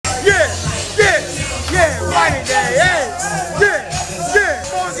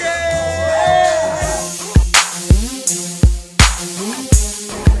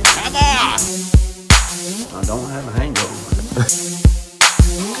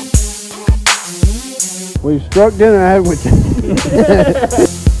We struck dinner, haven't we? Two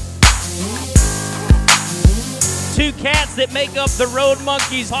cats that make up the Road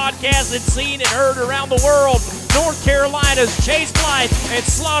Monkeys podcast that's seen and heard around the world. North Carolina's Chase Blythe and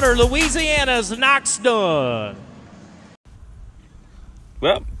Slaughter, Louisiana's Knox Dunn.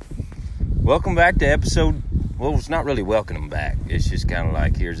 Well, welcome back to episode... Well, it's not really welcoming back. It's just kind of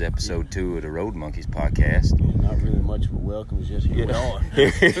like, here's episode 2 of the Road Monkeys podcast. Not really much of a welcome. It's just here we are.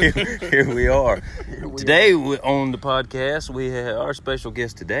 Here we are. Today on the podcast, we have our special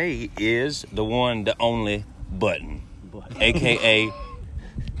guest today is the one, the only Button, a.k.a.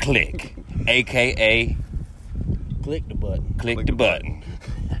 Click, a.k.a. Click the button. Click the button.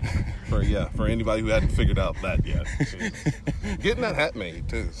 For anybody who hadn't figured out that yet. Getting that hat made,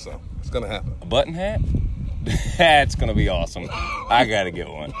 too, so it's going to happen. A button hat? That's going to be awesome. I got to get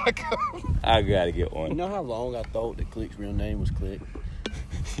one. I got to get one. You know how long I thought that Click's real name was Click?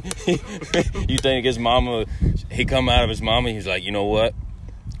 You think his mama, he come out of his mama, he's like, you know what?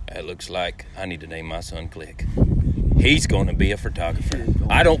 It looks like I need to name my son Click. He's going to be a photographer.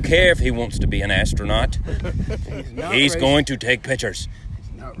 I don't care if he wants to be an astronaut. He's going to take pictures. He's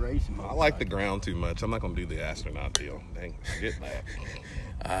not racing. I like the ground too much. I'm not going to do the astronaut deal. Dang, forget that.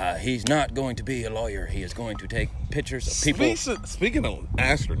 He's not going to be a lawyer. He is going to take pictures of people. Speaking of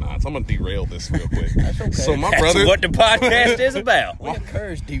astronauts, I'm going to derail this real quick. That's okay. So my That's brother, what the podcast is about. We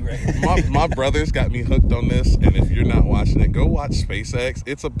encourage derail. my brother's got me hooked on this, and if you're not watching it, go watch SpaceX.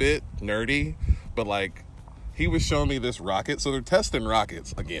 It's a bit nerdy, but like he was showing me this rocket. So they're testing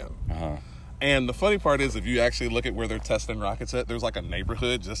rockets again. Uh-huh. And the funny part is, if you actually look at where they're testing rockets at, there's like a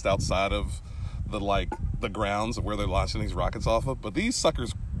neighborhood just outside of the grounds where they're launching these rockets off of. But these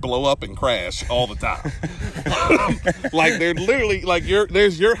suckers blow up and crash all the time. Like they're literally like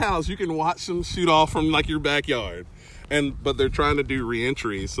there's your house. You can watch them shoot off from like your backyard, but they're trying to do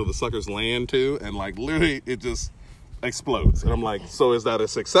re-entry so the suckers land too, and like literally it just explodes. And I'm like, so is that a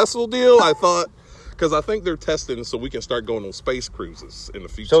successful deal? I thought. Because I think they're testing so we can start going on space cruises in the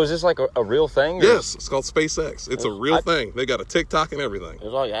future. So is this like a real thing? Yes, it's called SpaceX. It's a real thing. They got a TikTok and everything.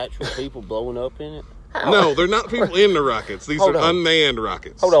 There's like actual people blowing up in it. No, they're not people in the rockets. These are unmanned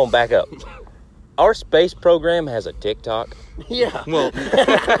rockets. Hold on, back up. Our space program has a TikTok. Yeah. Well,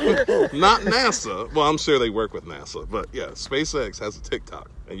 not NASA. Well, I'm sure they work with NASA. But yeah, SpaceX has a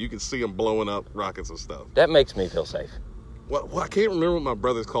TikTok. And you can see them blowing up rockets and stuff. That makes me feel safe. Well, I can't remember what my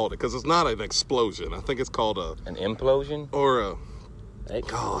brother's called it. Because it's not an explosion. I think it's called an implosion? Or a...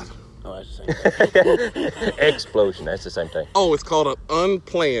 God. Oh, that's the same thing. Explosion. That's the same thing. Oh, it's called an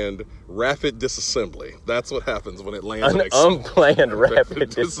unplanned rapid disassembly. That's what happens when it lands. An unplanned rapid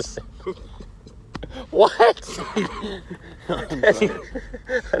disassembly. What?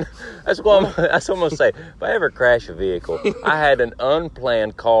 That's what I'm going to say. If I ever crash a vehicle, I had an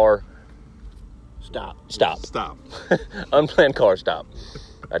unplanned car stop. Unplanned car stop.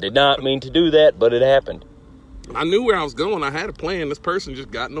 I did not mean to do that, but it happened. I knew where I was going. I had a plan. This person just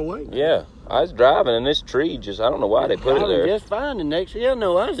got in the way. Yeah. I was driving and this tree I don't know why they put it there. Just fine. The next thing I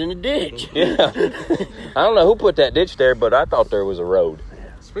know, I was in a ditch. Yeah. I don't know who put that ditch there, but I thought there was a road.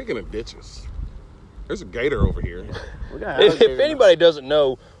 Speaking of ditches, there's a gator over here. If anybody doesn't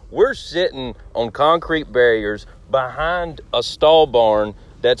know, we're sitting on concrete barriers behind a stall barn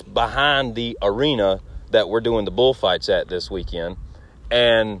that's behind the arena that we're doing the bullfights at this weekend.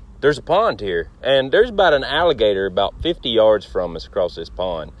 And there's a pond here. And there's about an alligator about 50 yards from us across this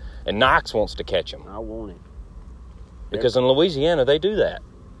pond. And Knox wants to catch him. I want him. Because in Louisiana, they do that.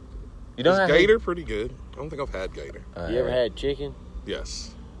 You know Is gator pretty good? I don't think I've had gator. You ever had chicken?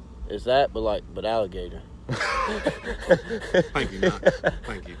 Yes. It's that, but alligator. Thank you, Knox.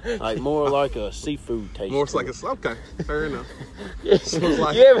 Thank you. Like more like a seafood taste. More like okay, fair enough. You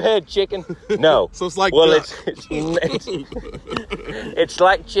ever had chicken? No. So it's like it's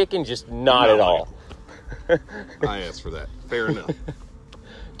like chicken, just not at all. I asked for that. Fair enough.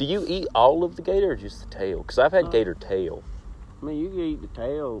 Do you eat all of the gator or just the tail? Because I've had gator tail. I mean, you can eat the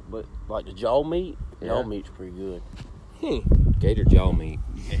tail, but like the jaw meat, jaw meat's pretty good. Gator jaw meat.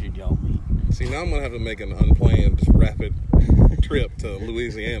 Gator jaw meat. See, now I'm going to have to make an unplanned rapid trip to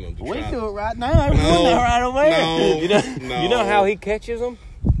Louisiana. We do it right now. We're right away. No. You know how he catches them?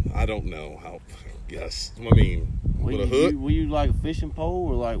 I don't know how. Yes. I mean, with a hook? We use like a fishing pole,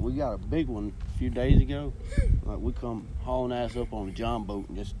 or like we got a big one a few days ago. Like we come hauling ass up on a john boat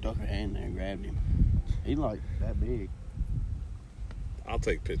and just stuck our hand there and grabbed him. He like that big. I'll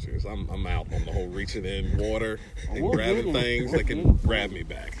take pictures. I'm out on the whole reaching in water and grabbing things that can grab me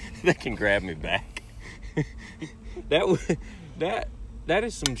back. They can grab me back. That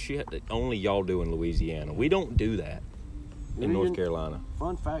is some shit that only y'all do in Louisiana. We don't do that. in North Carolina.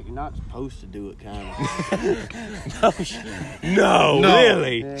 Fun fact, you're not supposed to do it, kind of. No,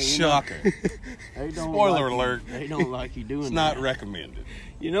 really? Yeah, Shocker. they don't Spoiler like alert. They don't like you doing It's not that. recommended.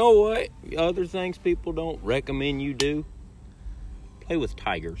 You know what? Other things people don't recommend you do? Play with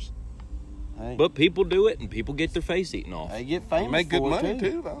tigers. Hey, But people do it, and people get their face eaten off. they get famous You make good for it, money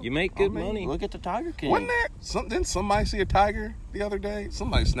too, though. You make good money. Look at the Tiger King. Wasn't there? Didn't somebody see a tiger the other day?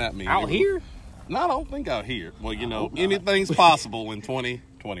 Somebody snapped me. Out here? No, I don't think out here. Well, you know, hope not. anything's possible in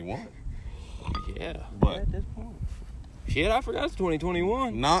 2021. Yeah. But At this point. Shit, I forgot it's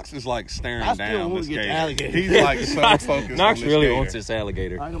 2021. Knox is like staring I still down wanna this get the gator. alligator. He's like so focused on Knox this really gator. wants this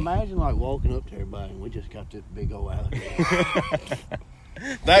alligator. Like, imagine like walking up to everybody and we just got this big old alligator.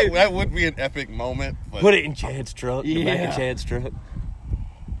 That would be an epic moment. But Put it in Chad's truck. The back Yeah. of Chad's truck.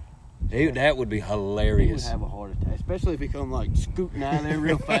 Dude, that would be He would hilarious. have a heart attack, especially if he come like scooting out of there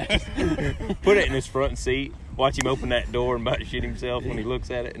real fast. Put it in his front seat. Watch him open that door and about to shit himself when he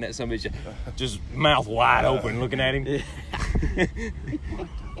looks at it, and that somebody's just mouth wide open looking at him.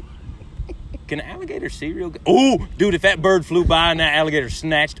 Can an alligator see real good? Oh, dude, if that bird flew by and that alligator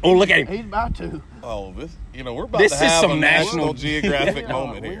snatched. Oh, look at him. He's about to. oh, this we're about This to is have some a National national- Geographic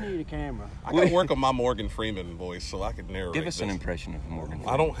moment We here. need a camera. I gotta work on my Morgan Freeman voice so I can narrate. Give us an this. impression of Morgan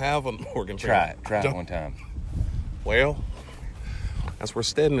Freeman. I don't have a Morgan Try Freeman. it. Try it Don't- one time. Well, as we're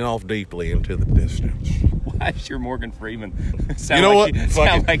steading off deeply into the distance, Why is your Morgan Freeman sound You know like what? Fuck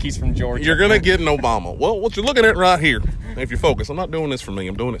sound it. like he's from Georgia? you're gonna get an Obama. Well, what you're looking at right here, if you focus, I'm not doing this for me.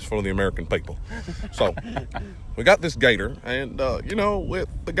 I'm doing this for the American people. So, we got this gator, and with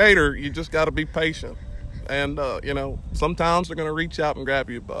the gator, you just got to be patient. And sometimes they're gonna reach out and grab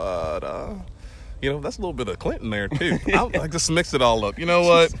you, but that's a little bit of Clinton there too. I just mix it all up. You know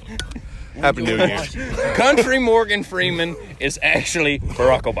what? Happy New Year. Country Morgan Freeman is actually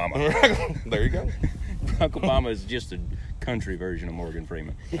Barack Obama. There you go. Barack Obama is just a country version of Morgan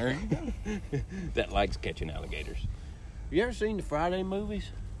Freeman There you go. that likes catching alligators. You ever seen the Friday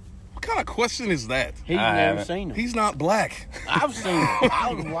movies? What kind of question is that? He's I never haven't. seen them. He's not black. I've seen them.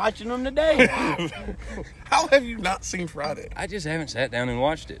 I was watching them today. How have you not seen Friday? I just haven't sat down and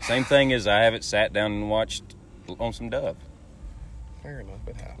watched it. Same thing as I haven't sat down and watched Lonesome Dove. Fair enough,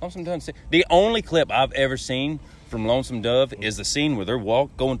 it happens. Lonesome Dove. The only clip I've ever seen from Lonesome Dove is the scene where they're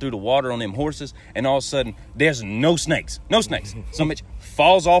going through the water on them horses, and all of a sudden there's no snakes. No snakes. So much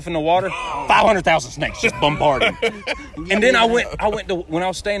falls off in the water. 500,000 snakes just bombarding. And then I went to when I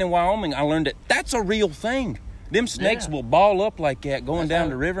was staying in Wyoming. I learned that that's a real thing. Them snakes will ball up like that going down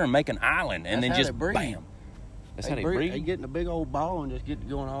the river and make an island, and then how just they breed. bam. That's how they breed. They get in a big old ball and just get to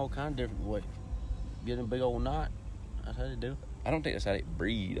going all kind of different ways. Get in a big old knot. That's how they do it. I don't think that's how they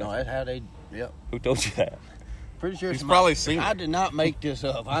breed. No, that's how they. Yep. Who told you that? Pretty sure He's somebody- probably seen I it. did not make this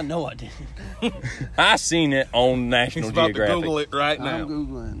up. I know I did. I seen it on National He's about Geographic. to Google it right I'm now.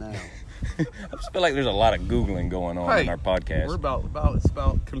 googling it now. I just feel like there's a lot of Googling going on in our podcast. We're about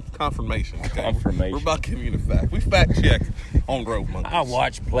confirmation. Okay? Confirmation. We're about giving you the fact. We fact check on Grove Monkeys. I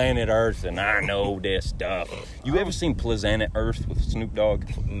watch Planet Earth and I know this stuff. You ever seen Planet Earth with Snoop Dogg?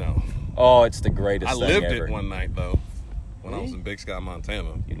 No, Oh, it's the greatest I thing lived ever. it one night though. When I was in Big Sky,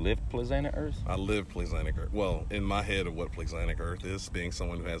 Montana, You lived Planet Earth? I lived Pleasanic Earth. Well, in my head of what Pleasanic Earth is, being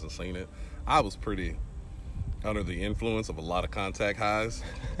someone who hasn't seen it, I was pretty under the influence of a lot of contact highs.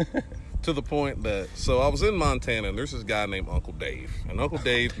 To the point that, so I was in Montana and there's this guy named Uncle Dave. And Uncle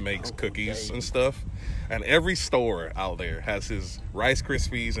Dave makes cookies and stuff. And every store out there has his Rice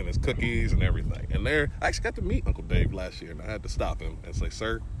Krispies and his cookies and everything. And I actually got to meet Uncle Dave last year and I had to stop him and say,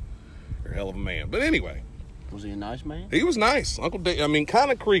 "Sir, you're a hell of a man." But anyway, Was he a nice man? he was nice. Uncle Dave,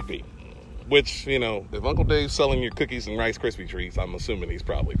 kind of creepy. Which, if Uncle Dave's selling your cookies and Rice Krispie treats, I'm assuming he's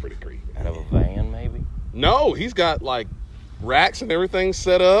probably pretty creepy. Out of a van, maybe? No, he's got like racks and everything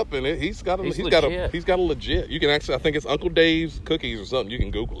set up, and he's got a legit. You can actually, I think it's Uncle Dave's Cookies or something. You can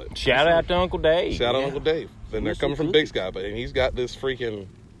Google it. Shout out to Uncle Dave. Shout out Yeah. Uncle Dave. And they're coming from Big Sky, but he's got this freaking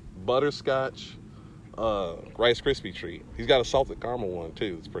butterscotch Rice Krispie treat. He's got a salted caramel one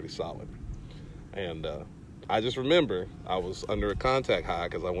too. It's pretty solid. And I just remember I was under a contact high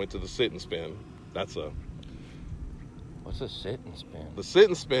because I went to the Sit and Spin. What's a sit and spin? The Sit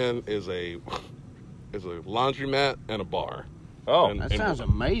and Spin is a laundromat and a bar. Oh, And- That sounds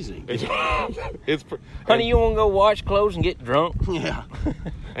amazing. It's honey, you want to go wash clothes and get drunk? Yeah.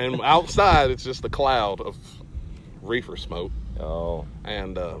 and outside it's just a cloud of reefer smoke Oh,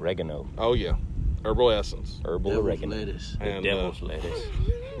 and oregano. oh yeah, herbal essence. Herbal Devil's oregano. lettuce. The And, devil's lettuce.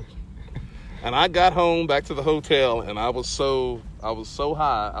 And I got home back to the hotel and I was so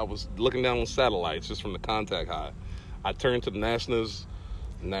high. I was looking down on satellites just from the contact high. I turned to the Nationals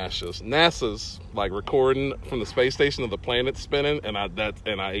NASA's like recording from the space station of the planet spinning, and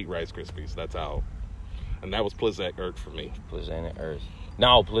I ate Rice Krispies. That's how. And that was Planet Earth for me. Planet Earth.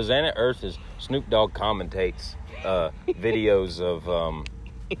 No, Planet Earth is Snoop Dogg commentates videos of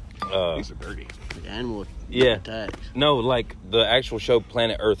These are dirty. Animal Yeah. attacks. No, like the actual show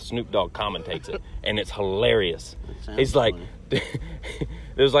Planet Earth, Snoop Dogg commentates it, and it's hilarious. sounds He's like,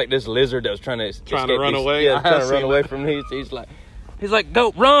 there's like this lizard that was trying to run away? Yeah, I trying have to run seen away that. from these. He's like,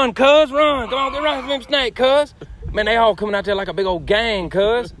 go run, cuz, run. Come on, get right from them snake, cuz. Man, they all coming out there like a big old gang,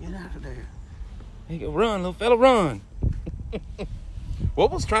 cuz. Get out of there. He go, run, little fella, run.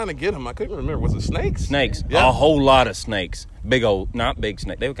 What was trying to get him? I couldn't remember. Was it snakes? Snakes, Yeah. a whole lot of snakes. Big old, not big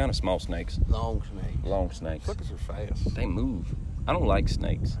snakes. They were kind of small snakes, Long snake. long snakes. Suckers are fast. They move. I don't like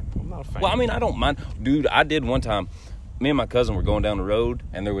snakes. I'm not a fan. Well, I mean, I don't mind. Dude, I did one time. Me and my cousin were going down the road,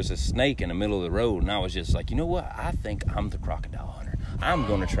 and there was a snake in the middle of the road, and I was just like, you know what? I think I'm the crocodile hunter. I'm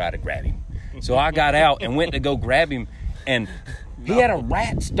going to try to grab him. So I got out and went to go grab him, and he had a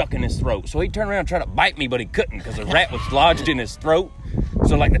rat stuck in his throat. So he turned around and tried to bite me, but he couldn't because the rat was lodged in his throat.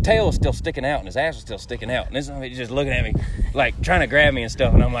 So, like, the tail was still sticking out, and his ass was still sticking out. And this he's just looking at me, like, trying to grab me and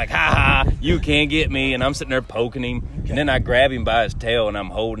stuff. And I'm like, ha, ha, you can't get me. And I'm sitting there poking him. And then I grab him by his tail, and I'm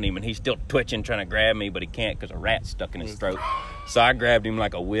holding him. And he's still twitching, trying to grab me, but he can't because a rat's stuck in his throat. So I grabbed him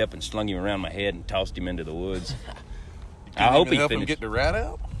like a whip and slung him around my head and tossed him into the woods. I hope he help him finished. get the rat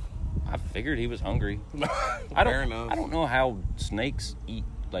out. I figured he was hungry. Fair enough. I don't know how snakes eat.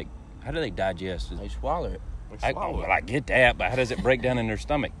 Like, how do they digest? They swallow it. I get that, but how does it break down in their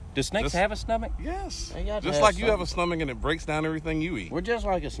stomach? Do snakes Just- have a stomach? Yes. They got to Just have like you have something. a stomach and it breaks down everything you eat. We're just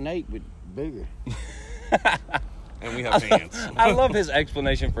like a snake, but bigger. And we have hands. I love his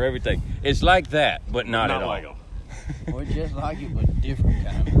explanation for everything. It's like that, but not at all. like them. We're just like it, but different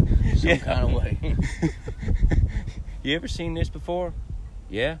kind of, some kind of way. You ever seen this before?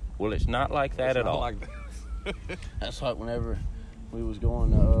 Yeah? Well, it's not like that at all. Like that. That's like whenever we was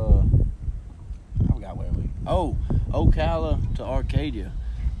going to, I forgot where we. Oh, Ocala to Arcadia,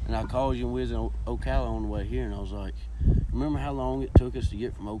 and I called you and we was in Ocala on the way here, and I was like, remember how long it took us to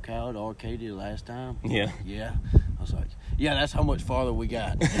get from Ocala to Arcadia last time? Yeah. Yeah. I was like, yeah, that's how much farther we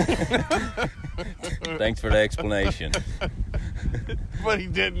got. Thanks for the explanation. But he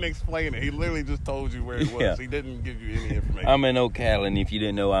didn't explain it. He literally just told you where it was. Yeah. He didn't give you any information. I'm in Ocala, and if you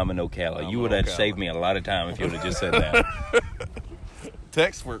didn't know I'm in Ocala, I'm you in would have Ocala. saved me a lot of time if you would have just said that.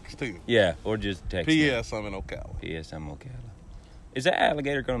 Text works too. Yeah, or just text me. P.S. I'm in Ocala. P.S. I'm Ocala. Is that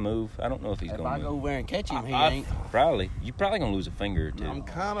alligator going to move? I don't know if he's If going I to go move. over there and catch him, he I- ain't. Probably. You're probably going to lose a finger or two. I'm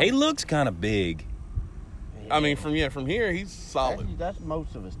kind of. He looks kind of big. I mean, from here, he's solid. Actually, that's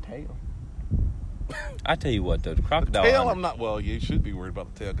most of his tail. I tell you what, though, the crocodile Tail, hunter, I'm not. Well, you should be worried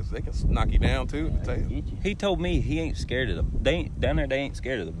about the tail because they can knock you down too with the tail. Get you. he told me he ain't scared of down there they ain't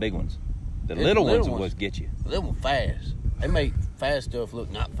scared of the big ones. The Yeah, little the ones little will ones. get you. They were fast. They make fast stuff look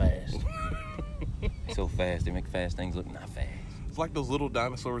not fast. So fast. They make fast things look not fast. It's like those little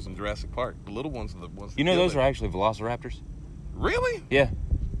dinosaurs in Jurassic Park. The little ones are the ones. You know that those kill are them. actually velociraptors? Really? Yeah.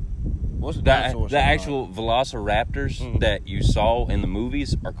 What's the The dinosaur sound like? actual velociraptors that you saw in the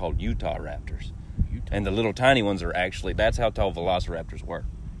movies are called Utah raptors. And the little tiny ones are actually, that's how tall velociraptors were.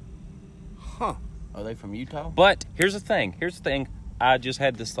 Huh? Are they from Utah? But here's the thing. I just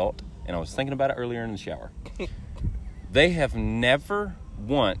had this thought, and I was thinking about it earlier in the shower. They have never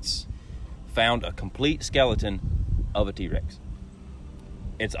once found a complete skeleton of a T-Rex.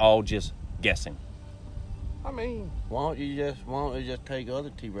 It's all just guessing. I mean, Why don't they just take other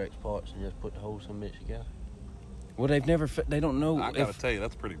T-Rex parts and just put the whole some bitch together? Well, they don't know I gotta if... tell you,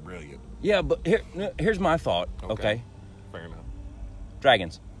 that's pretty brilliant. Yeah, but here's my thought, okay? Fair enough.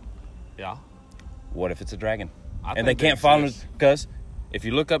 Dragons. Yeah. What if it's a dragon? I And they think can't follow exist. because if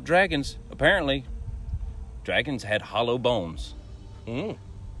you look up dragons, apparently dragons had hollow bones. Mm,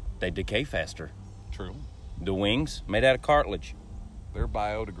 They decay faster. true. The wings made out of cartilage. They're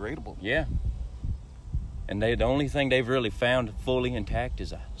biodegradable. Yeah. And the only thing they've really found fully intact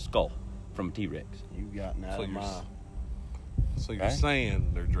is a skull from a T-Rex. You've gotten out So of you're my. So you're Right.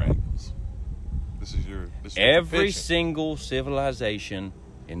 saying they're dragons. This is your Every contention. single civilization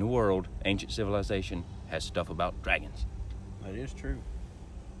in the world, ancient civilization, has stuff about dragons. That is true.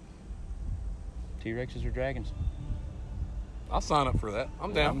 T-Rexes are dragons. I'll sign up for that.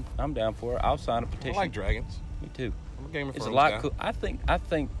 I'm down. I'm down for it. I'll sign a I petition. like dragons. Me too. I'm a Game of It's a Thrones lot guy. cool. I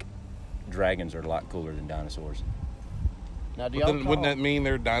think dragons are a lot cooler than dinosaurs. Now, do But y'all then, wouldn't that mean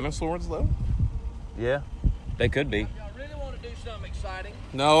they're dinosaurs though? Yeah. They could be. Y'all really want to do something exciting?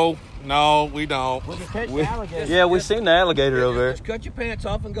 No, we don't. We can catch the alligator. Yeah, we seen the alligator over there. Just cut your pants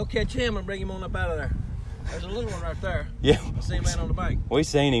off and go catch him and bring him on up out of there. There's a little one right there. Yeah. I see a man on the bank. We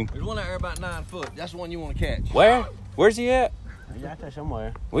seen him. There's one out there about 9 foot. That's the one you want to catch. Where? Where's he at? He's out there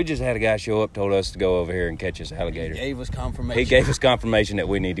somewhere. We just had a guy show up, told us to go over here and catch this alligator. Gave us confirmation. He gave us confirmation that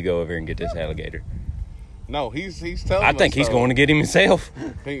we need to go over here and get this alligator. No, he's telling us. I think he's going to get him himself.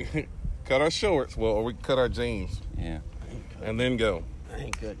 Cut our shorts, or we cut our jeans, Yeah. and then go. I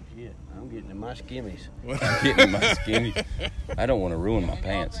ain't cutting shit. I'm getting in my skimmies. I'm getting my skinny. I don't want to ruin my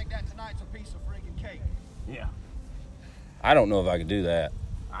pants. that tonight's a piece of friggin' cake. Yeah. I don't know if I could do that.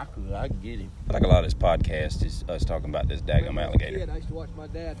 I could get him. I think a lot of this podcast is us talking about this daggum alligator. I used to watch my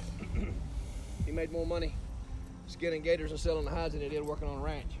dad. He made more money skinning gators and selling the hides than he did working on a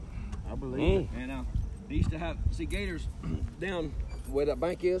ranch. I believe it. And they used to see gators down where that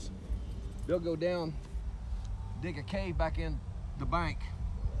bank is. They'll go down, dig a cave back in the bank,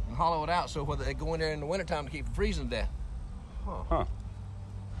 and hollow it out so whether they go in there in the wintertime to keep from freezing to death. Huh.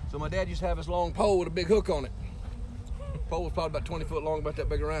 So my dad used to have this long pole with a big hook on it. The pole was probably about 20 foot long, about that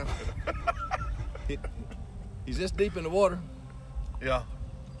big around. He's this deep in the water. Yeah.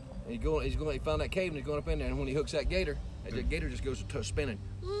 And he found that cave and he's going up in there, and when he hooks that gator just goes to spinning.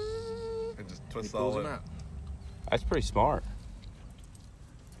 It just He twists pulls all him in. out. That's pretty smart.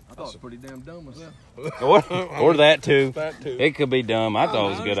 I thought it was pretty damn dumb myself. Or that too. That too. It could be dumb. I thought it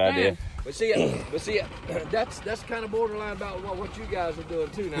was a good idea. But see, that's kind of borderline about what you guys are doing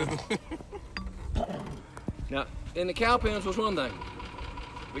too now. Now, in the cow pens was one thing.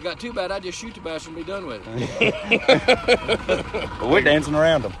 If it got too bad, I'd just shoot the bastard and be done with it. But we're dancing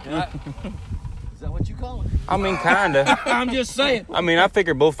around them. Is that what you call it? I mean, kinda. I'm just saying. I mean, I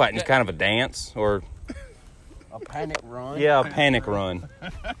figure bullfighting is kind of a dance, or A panic run. yeah, a panic run.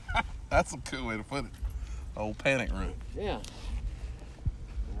 That's a good way to put it. Old panic run. Yeah.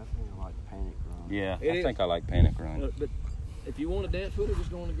 I think I like panic run. Yeah, It I is. think I like panic run. But if you want to dance with it,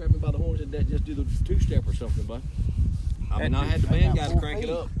 just go on and grab me by the horns and just do the two-step or something, bud. I mean, I had the band guys crank it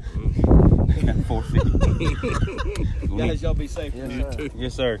up. 4 feet. Guys, y'all be safe. Yes, sir.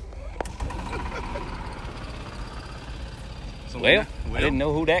 Yes, sir. So Well, I didn't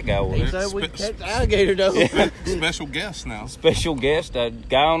know who that guy He was. said we catch the alligator though. Special guest now. Special guest, a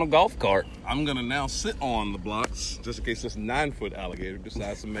guy on a golf cart. I'm gonna now sit on the blocks just in case this 9-foot alligator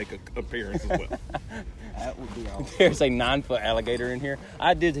decides to make an appearance as well. That would be awesome. There's a 9-foot alligator in here.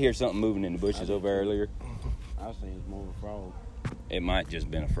 I did hear something moving in the bushes over earlier. I was thinking it's more of a frog. It might just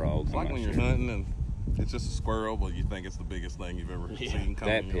been a frog. It's I'm like not when you're sure. hunting and it's just a squirrel, but you think it's the biggest thing you've ever seen come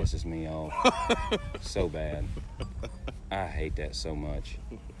That in your pisses me off so bad. I hate that so much.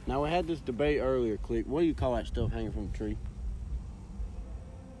 Now we had this debate earlier, Click. What do you call that stuff hanging from a tree?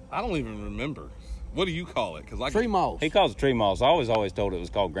 I don't even remember. What do you call it? Because Tree moss. He calls it tree moss. I always told it was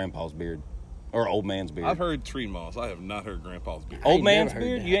called Grandpa's beard or old man's beard. I've heard tree moss. I have not heard Grandpa's beard. Old ain't man's never heard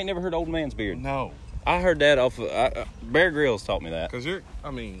beard? that. You ain't never heard old man's beard? No, I heard that off of Bear Grylls taught me that. because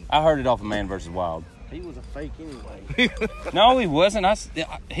I mean, I heard it off of Man vs. Wild. He was a fake anyway. No, he wasn't.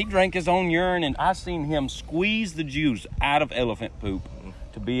 He drank his own urine, and I seen him squeeze the juice out of elephant poop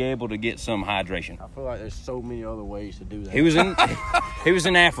to be able to get some hydration. I feel like there's so many other ways to do that. He was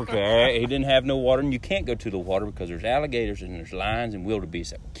in Africa. All right? He didn't have no water, and you can't go to the water because there's alligators and there's lions and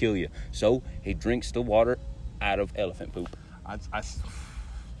wildebeest that will kill you. So he drinks the water out of elephant poop.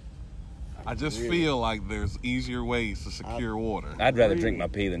 I just feel like there's easier ways to secure water. I'd rather drink my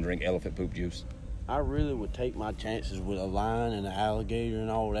pee than drink elephant poop juice. I really would take my chances with a lion and an alligator and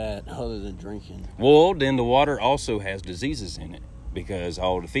all that other than drinking. Well, then the water also has diseases in it because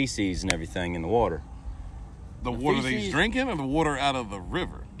all the feces and everything in the water. The water that feces- he's drinking or the water out of the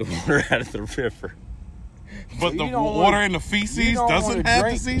river? The water out of the river. But You the don't water wanna- in the You feces don't doesn't wanna have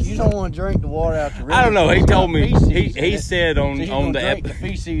drink, disease? You don't want to drink the water out the river. I don't know. He It's told got me. feces He in it. said So on he's on gonna the drink the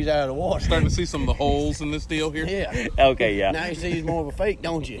feces out of the water. Starting to see some of the holes in this deal here. Yeah. Okay, yeah. Now you see he's more of a fake,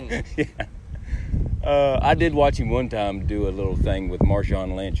 don't you? I did watch him one time do a little thing with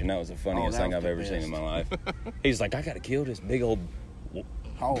Marshawn Lynch, and that was the funniest that thing was I've the ever seen in best. my life. He's like, I gotta kill this big old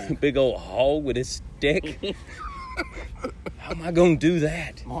Hog. hog with his stick. How am I gonna do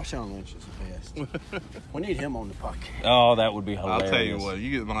that? Marshawn Lynch is the best. We need him on the podcast. Oh, that would be I'll hilarious. tell you what,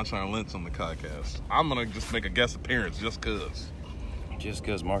 you get Marshawn Lynch on the podcast. I'm going to just make a guest appearance just because. Just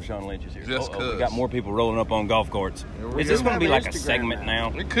because Marshawn Lynch is here. Just We 'cause. got more people rolling up on golf carts. we Is this go. gonna be We have like a Instagram segment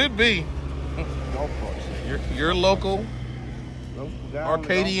now? It could be. Golf carts. Your local Local guy on the golf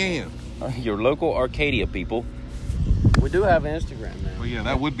Arcadian. Your local Arcadia people. cart. We do have an Instagram now. Well, yeah,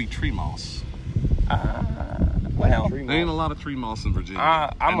 that would be tree moss. Well, Tree There ain't a moss. lot of tree moss in Virginia.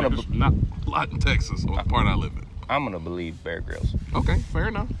 I'm And gonna there's not a lot in Texas, or the part I live in. I'm gonna believe Bear Grylls. Okay, fair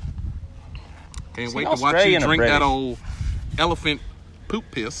enough. Can't See, wait to watch you Australian or drink that British? old elephant poop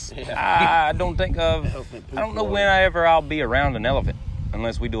piss. I don't think of. Elephant poop I don't know water. when I'll be around an elephant,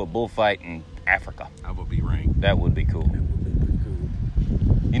 unless we do a bullfight in Africa. That would be rank. That would be cool. That would be pretty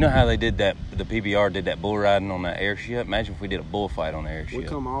cool. You know how they did that? The PBR did that bull riding on that airship. Imagine if we did a bullfight on the We airship.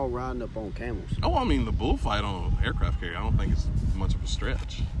 come all riding up on camels. Oh, I mean, the bullfight on an aircraft carrier, I don't think it's much of a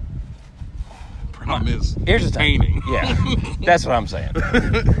stretch. Problem is Here's the thing. containing. Yeah, that's what I'm saying.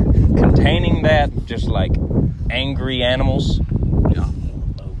 Containing that, just like angry animals. Yeah,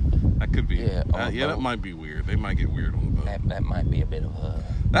 that could be. Yeah, on a Yeah, that boat. might be weird. They might get weird on the boat. That might be a bit of a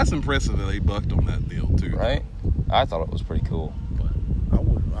That's impressive that they bucked on that deal too. right. I thought it was pretty cool.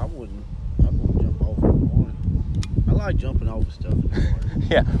 I wouldn't jump off in the morning. I like jumping off of stuff in the morning.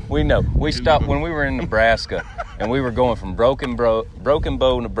 Yeah, we know. We stopped when we were in Nebraska, and we were going from Broken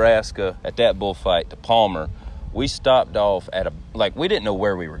Bow, Nebraska, at that bullfight to Palmer. We stopped off at we didn't know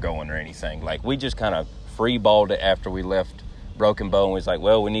where we were going or anything. Like, we just kind of free-balled it after we left Broken Bow, and we was like,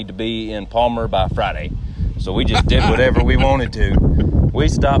 well, we need to be in Palmer by Friday. So we just did whatever we wanted to. We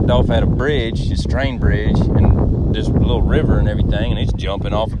stopped off at a bridge, this train bridge, and this little river and everything, and he's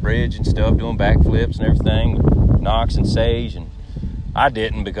jumping off a bridge and stuff, doing backflips and everything, Knox and Sage, and I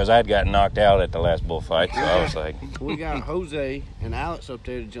didn't because I'd gotten knocked out at the last bullfight, so I was like, We got Jose and Alex up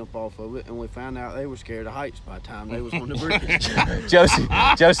there to jump off of it, and we found out they were scared of heights by the time they was on the bridge.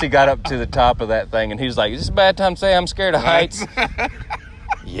 Josie got up to the top of that thing, and he was like, is this a bad time to say I'm scared of heights?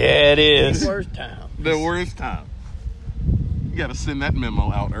 Yeah, it is. Worst time. The worst time. You got to send that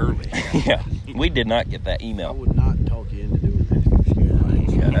memo out early. Yeah, we did not get that I email. would not talk you into doing that if you're scared of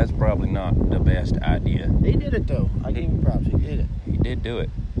heights. Yeah, that's probably not the best idea. He did it though. I give him props. He did it. He did do it.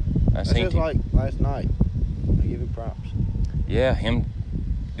 I That's seen just him. like last night. I give him props. Yeah, him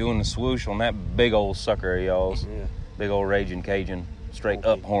doing the swoosh on that big old sucker of y'all's. Yeah. Big old Raging Cajun, straight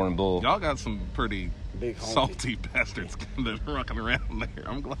up horn bull. Y'all got some pretty Big honky. salty bastards that are rocking around there.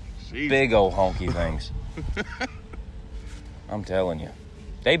 I'm glad. Jeez. Big old honky things. I'm telling you.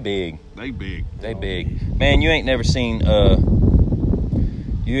 They big. They big. They big. Man, you ain't never seen them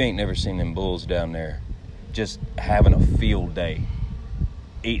bulls down there just having a field day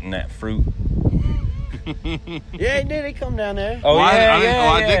eating that fruit. Yeah, he did. He come down there. Oh, Well,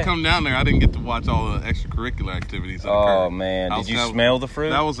 I yeah. did come down there. I didn't get to watch all the extracurricular activities. That Oh, occurred. man. I Did was you kind of- smell the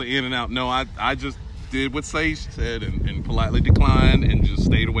fruit? That was an in and out. No, I just did what Sage said and politely declined and just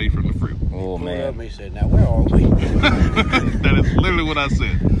stayed away from the fruit. Oh, Pulled up man. and he said, "Now where are we?" That is literally what I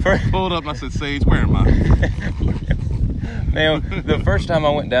said. Pulled up and I said, Sage, where am I? Man, the first time I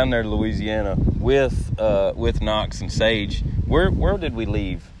went down there to Louisiana with Knox and Sage, where did we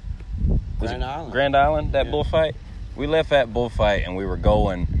leave? Was Grand it Island. Grand Island, that Yeah. bullfight? We left that bullfight and we were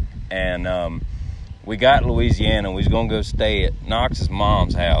going, and we got Louisiana. We was going to go stay at Knox's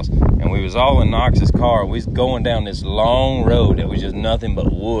mom's house, and we was all in Knox's car. We was going down this long road that was just nothing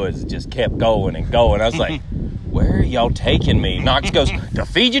but woods. It just kept going and going. I was like, where are y'all taking me? Knox goes, to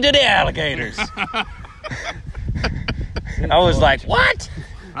feed you to the alligators. I was like, what?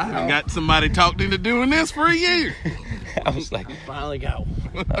 I haven't got somebody talked into doing this for a year. I was like, Finally got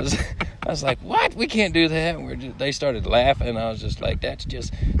one. I was like, what? We can't do that. They started laughing. I was just like, that's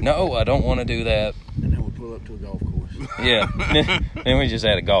just, no, I don't want to do that. And then we pull up to a golf course. Yeah. Then we just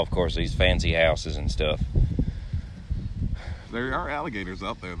had a golf course, these fancy houses and stuff. There are alligators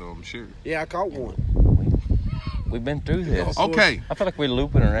out there, though, I'm sure. Yeah, I caught one. We've been through this. Okay, I feel like we're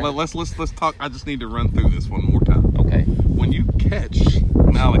looping around. let's talk. I just need to run through this one more time. Okay. When you catch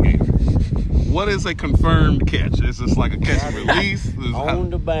an alligator, what is a confirmed catch? Is this like a catch and release? On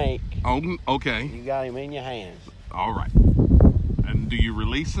the bank, Okay, you got him in your hands. all right. And do you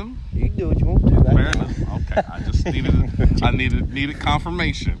release him? You can do what you want to. Fair Right? enough. Okay, I just needed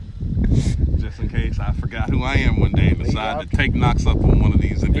confirmation, just in case I forgot who I am one day and decide to take Knox up on one of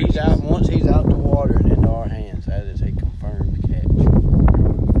these adventures. Once he's out the water and into our hands, that is a confirmed catch.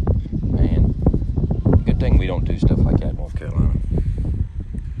 Man, good thing we don't do stuff like that in North Carolina.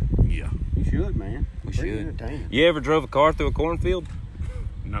 Yeah. You should, man. We Pretty should. entertaining. You ever drove a car through a cornfield?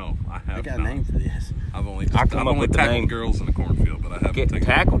 No, I have I got not. a name for this. I've only I'll come up with the tackled name. girls in the cornfield, but I haven't Get taken.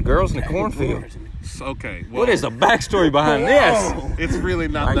 tackled girls in a cornfield. Okay. Well, What is the backstory behind this? It's really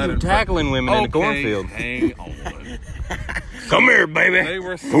not Are that. you tackling women in a Okay, cornfield? Hang on. Come here, baby. They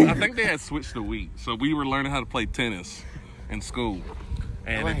were. I think they had switched the week, so we were learning how to play tennis in school.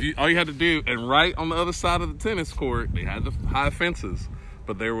 And if all you had to do, and right on the other side of the tennis court, they had the high fences,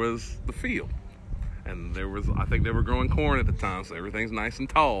 but there was the field, and there was. I think they were growing corn at the time, so everything's nice and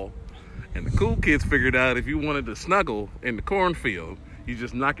tall. And the cool kids figured out if you wanted to snuggle in the cornfield, you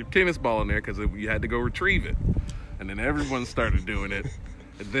just knock your tennis ball in there because you had to go retrieve it. And then everyone started doing it,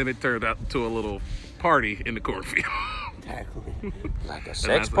 and then it turned out to a little party in the cornfield. Tackling. Like a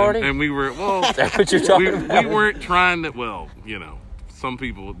sex party? And we were, well, That's what you're talking about? we weren't trying to, well, you know, some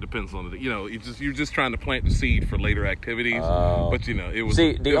people, it depends on the, you know, you're just trying to plant the seed for later activities. But, you know, it was.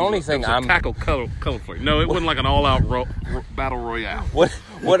 See, the only thing I'm. Tackle color for you. No, it wasn't like an all out battle royale.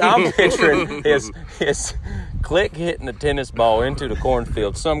 What I'm picturing is Click hitting the tennis ball into the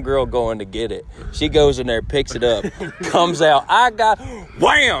cornfield. Some girl going to get it. She goes in there, picks it up, comes out. I got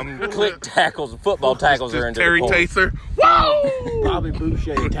wham! Click tackles, football tackles her into Terry the corn. Taser. Whoa! Bobby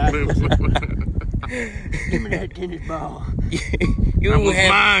Boucher tackles. Give me that tennis ball.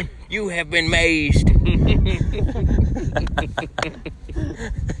 Mine. You have been mazed.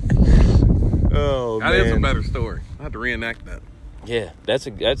 Oh That man, is a better story. I have to reenact that. yeah, that's.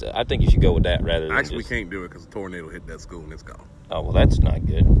 I think you should go with that rather than Actually, we just, can't do it because a tornado hit that school and it's gone. Oh well, that's not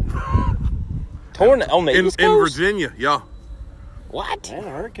good. Tornado on the In East Coast. Virginia, yeah. What? There's a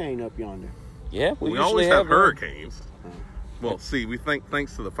hurricane up yonder. Yeah, We usually always have one. hurricanes. Well, see, we think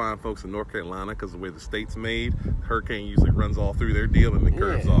thanks to the fine folks in North Carolina, because the way the state's made, hurricane usually runs all through their deal and then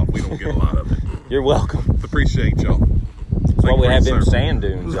curves off. We don't get a lot of it. You're welcome. Appreciate y'all. That's why Thank we you have for your them service. sand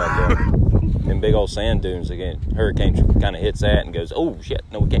dunes out there. Them big old sand dunes. Again, hurricane kind of hits that and goes, oh shit,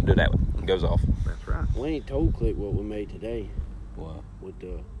 no, we can't do that one. It goes off. That's right. We ain't told Click what we made today What? with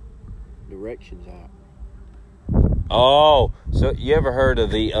the directions out. Oh, so you ever heard of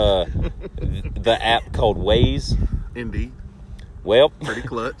the app called Waze? Indeed. Well, Pretty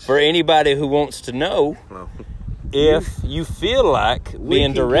clutch. for anybody who wants to know, Well, if you feel like We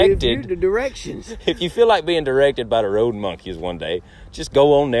being can give you directed, the directions. if you feel like being directed by the Road Monkeys one day, just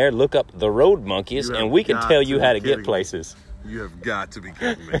go on there, look up the Road Monkeys, You and have we can got tell to you be how to get kidding me. places. you have got to be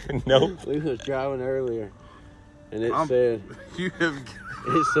kidding me. No. We was driving earlier, and it I'm- said, You have.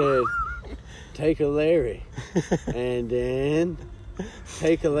 take a Larry, and then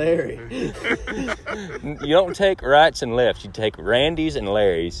take a Larry. You don't take rights and lefts. You take Randy's and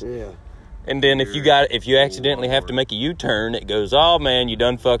Larry's. Yeah. And then if you accidentally have to make a U-turn, it goes, oh man, you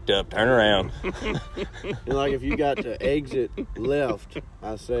done fucked up. Turn around. And like if you got to exit left,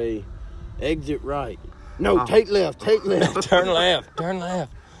 I say, exit right. No, take left, take left. Turn left. Turn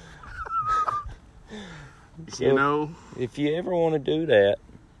left. You know, If you ever want to do that,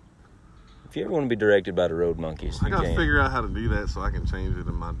 if you ever want to be directed by the Road Monkeys, I you gotta can. figure out how to do that so I can change it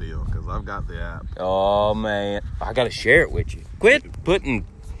in my deal because I've got the app. Oh man, I gotta share it with you. Quit putting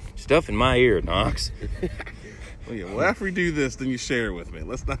stuff in my ear, Knox. Well, yeah, well, after we do this, then you share it with me.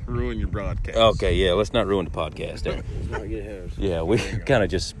 Let's not ruin your broadcast. Okay, yeah, let's not ruin the podcast. Let's not get ahead of ourselves. Yeah, we kind of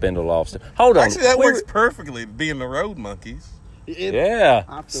just spindle off stuff. Hold on. Actually, that We works were- perfectly, being the Road Monkeys. Yeah.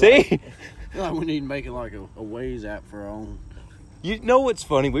 I feel See? I feel like we need to make it like a Waze app for our own. You know what's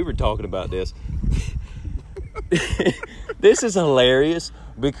funny? We were talking about this. This is hilarious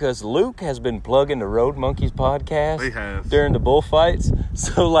because Luke has been plugging the Road Monkeys podcast He has. during the bullfights.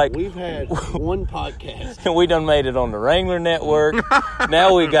 So, like, We've had one podcast. we done made it on the Wrangler Network.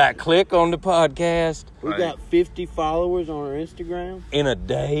 Now we got Click on the podcast We got 50 followers on our Instagram. in a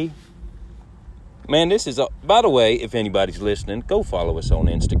day. Man, this is... by the way, if anybody's listening, go follow us on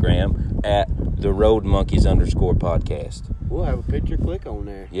Instagram at the Road Monkeys _podcast. We'll have a picture Click on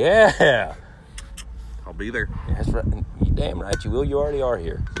there. Yeah. I'll be there. That's right. You damn right you will. You already are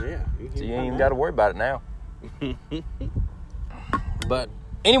here. Yeah. So you ain't even got to worry about it now. But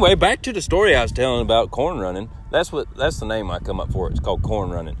anyway, back to the story I was telling about corn running. That's the name I come up for. It's called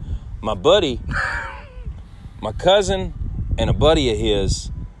corn running. My buddy, my cousin, and a buddy of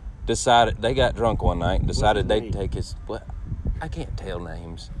his decided they got drunk one night and decided What's his they'd name? take his. Well, I can't tell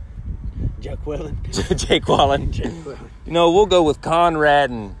names. Jack Wellen. Jake Wallen. Jack Wellen. You know, we'll go with Conrad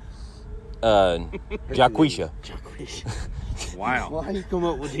and Jaquisha. Wow. Why you come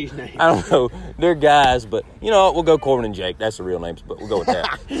up with these names? I don't know. They're guys, but you know what? We'll go Corbin and Jake. That's the real names, but we'll go with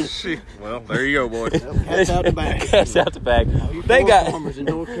that. Shit. Well, there you go, boys. Cats out the bag. Cats out the bag. You They corn got farmers in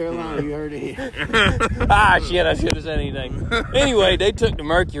North Carolina. You heard it here. shit. I should have said anything. Anyway, they took the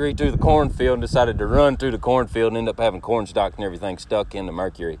mercury through the cornfield and decided to run through the cornfield and end up having corn stalks and everything stuck in the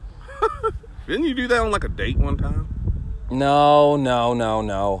mercury. Didn't you do that on like a date one time? No.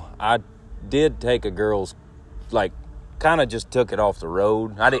 I did take a girl's, like, kind of just took it off the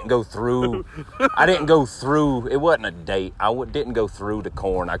road. I didn't go through. It wasn't a date. Didn't go through the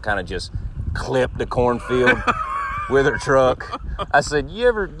corn. I kind of just clipped the cornfield with her truck. I said, you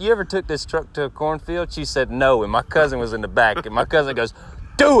ever took this truck to a cornfield? She said no, and my cousin was in the back. And my cousin goes,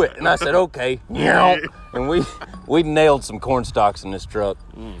 do it. And I said, okay. And we nailed some corn stalks in this truck.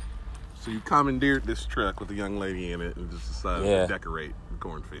 So you commandeered this truck with a young lady in it and just decided Yeah. to decorate the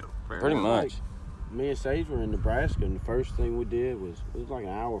cornfield. Fair Pretty enough. much. Me and Sage were in Nebraska, and the first thing we did was, it was like an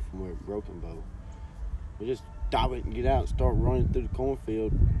hour from where Broken Bow. We just stop it and get out and start running through the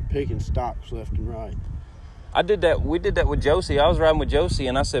cornfield, picking stalks left and right. I did that. We did that with Josie. I was riding with Josie,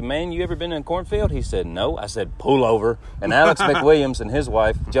 and I said, "Man, you ever been in a cornfield?" He said, "No." I said, "Pull over." And Alex McWilliams and his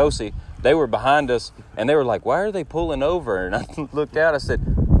wife, Josie, they were behind us, and they were like, "Why are they pulling over?" And I looked out. I said,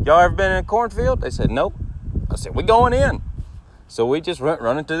 "Y'all ever been in a cornfield?" They said, "Nope." I said, "We going in." So we just went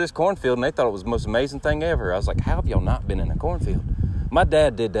running through this cornfield, and they thought it was the most amazing thing ever. I was like, "How have y'all not been in a cornfield?" My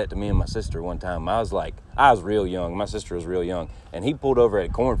dad did that to me and my sister one time. I was real young. My sister was real young. And he pulled over at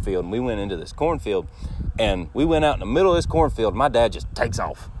a cornfield, and we went into this cornfield. And we went out in the middle of this cornfield. My dad just takes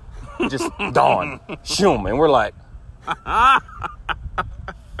off. Just gone. Shoom. And we're like,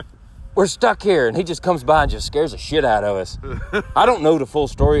 we're stuck here. And he just comes by and just scares the shit out of us. I don't know the full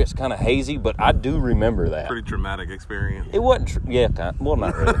story. It's kind of hazy, but I do remember that. Pretty traumatic experience. It wasn't, well,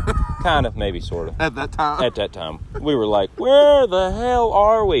 not really. Kind of, maybe, sort of. At that time? At that time. We were like, where the hell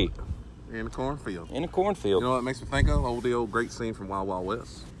are we? In a cornfield. In a cornfield. You know what it makes me think of? The old great scene from Wild Wild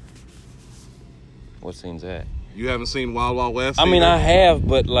West. What scene's that? You haven't seen Wild Wild West? I mean, either? I have,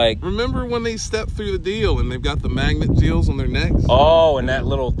 but like... Remember when they step through the deal and they've got the magnet deals on their necks? Oh, and that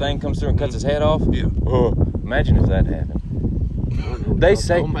little thing comes through and cuts his head off? Yeah. Imagine if that happened. They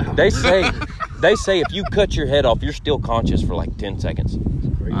say if you cut your head off, you're still conscious for like 10 seconds.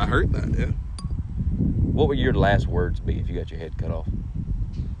 I heard that, yeah. What would your last words be if you got your head cut off?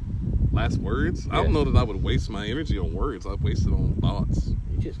 Last words? Yeah. I don't know that I would waste my energy on words. I'd waste it on thoughts.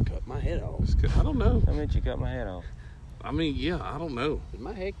 You just cut my head off. I don't know. I meant you cut my head off. I mean, yeah, I don't know. Is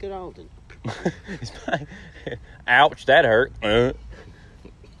my head cut off? Ouch, that hurt. I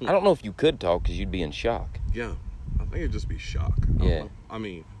don't know if you could talk because you'd be in shock. Yeah, I think it'd just be shock. Yeah. I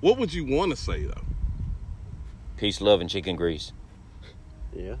mean, what would you want to say, though? Peace, love, and chicken grease.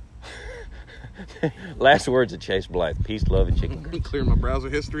 Yeah. Last words of Chase Blythe. Peace, love, and chicken grease. Clear my browser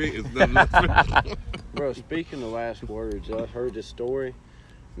history. Is nothing. Bro, speaking of last words, I heard this story,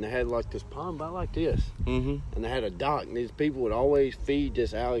 and they had like this pond about like this. Mm-hmm. And they had a dock, and these people would always feed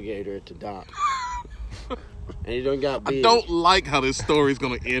this alligator at the dock. And he done got big. I don't like how this story's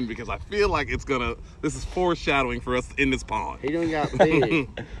going to end because I feel like this is foreshadowing for us in this pond. He done got big.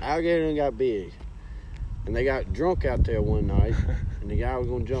 Alligator done got big. And they got drunk out there one night, and the guy was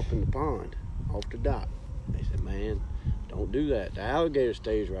going to jump in the pond off the dock. They said, "Man, don't do that. The alligator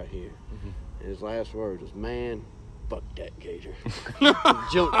stays right here." Mm-hmm. And his last words was, "Man, fuck that gator." He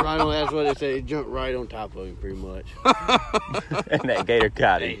jumped right on, that's what they said. He jumped right on top of him, pretty much. And that gator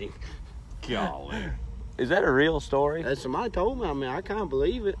caught him. Golly. Is that a real story? That's somebody told me. I mean, I can't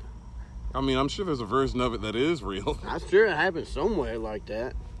believe it. I mean, I'm sure there's a version of it that is real. I'm sure it happened somewhere like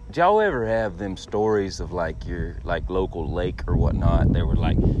that. Did y'all ever have them stories of like your like local lake or whatnot? There were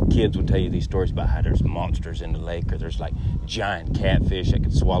like kids would tell you these stories about how there's monsters in the lake or there's like giant catfish that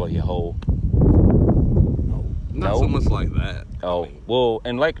could swallow you whole. Not so much like that. Oh, well,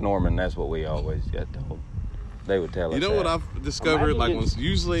 in Lake Norman, that's what we always got told. They would tell us. You know what I've discovered? Like,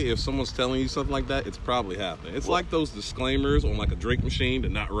 usually if someone's telling you something like that, it's probably happening. It's like those disclaimers on like a drink machine to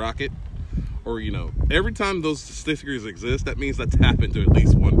not rock it. Or, you know, every time those stickers exist, that means that's happened to at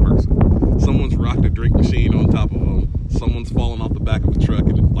least one person. Someone's rocked a drink machine on top of them. Someone's fallen off the back of a truck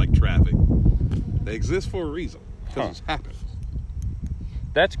in, like, traffic. They exist for a reason. Because it's happened.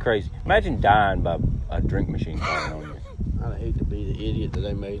 That's crazy. Imagine dying by a drink machine falling on you. I'd hate to be the idiot that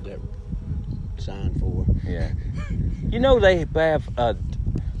they made that sign for. Yeah. You know, they have...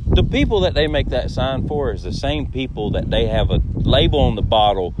 the people that they make that sign for is the same people that they have a label on the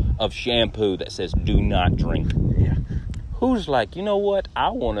bottle of shampoo that says "do not drink." Yeah. Who's like, you know what? I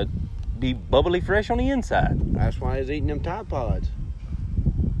want to be bubbly fresh on the inside. That's why he's eating them Tide Pods.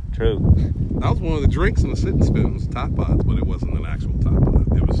 True. That was one of the drinks in the sit and spin was Tide Pods, but it wasn't an actual Tide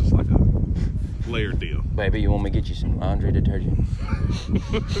Pod. It was just like a layered deal. Baby, you want me to get you some laundry detergent?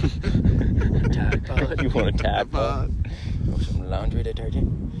 Tide Pod. You want a Tide Pod? You want some laundry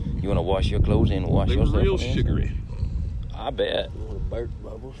detergent? You want to wash your clothes in and wash They were yourself? real sugary. I bet. You want a burnt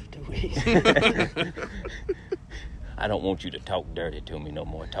bubble for 2 weeks? I don't want you to talk dirty to me no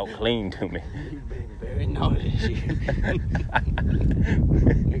more. Talk clean to me. You've been very naughty this year.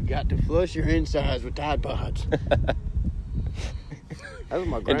 You got to flush your insides with Tide Pods. That was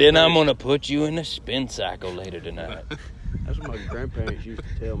my And then I'm going to put you in a spin cycle later tonight. That's what my grandparents used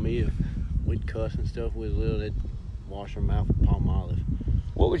to tell me. If we'd cuss and stuff when we was little, they'd wash our mouth with palm olive.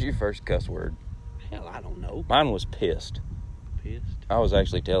 What was your first cuss word? Hell, I don't know. Mine was pissed. Pissed? I was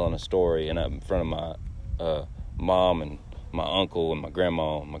actually telling a story in front of my mom and my uncle and my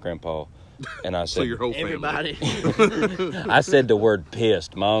grandma and my grandpa. And I said, So your whole family. Everybody. I said the word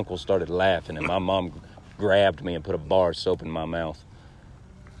pissed. My uncle started laughing and my mom grabbed me and put a bar of soap in my mouth.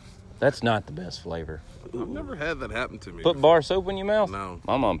 That's not the best flavor. I've never had that happen to me. Put bar soap in your mouth? No.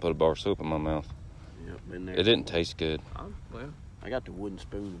 My mom put a bar soap in my mouth. Yep, been there. It didn't taste good. Well, I got the wooden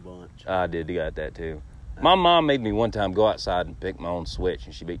spoon a bunch. I did. You got that too. My mom made me one time go outside and pick my own switch,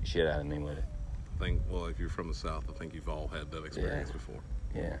 and she beat the shit out of me with it. if you're from the South, I think you've all had that experience before.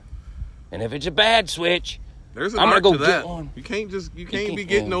 Yeah. And if it's a bad switch, There's an I'm gonna art go to get that. one. You can't be can't-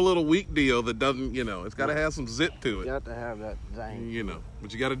 getting no little weak deal that doesn't, it's got to have some zip to You it. got to have that zing.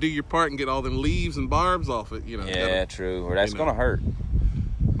 But you got to do your part and get all them leaves and barbs off it. yeah, true. Or that's you know. gonna hurt.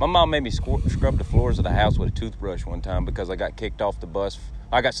 My mom made me scrub the floors of the house with a toothbrush one time because I got kicked off the bus.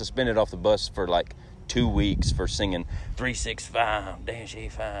 I got suspended off the bus for like 2 weeks for singing 365, damn she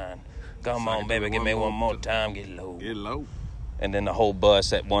fine. Come on, baby, give me one more time, get low. Get low. And then the whole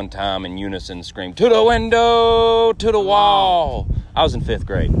bus at one time in unison screamed, to the window, to the wall. I was in 5th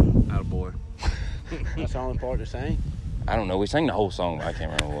grade. Attaboy. That's the only part to sing. I don't know. We sang the whole song, but I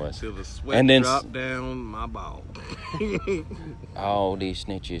can't remember what it was. Till the sweat And then drop down my ball. all these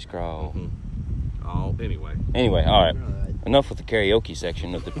snitches crawl. Anyway. Anyway, all right. All right. Enough with the karaoke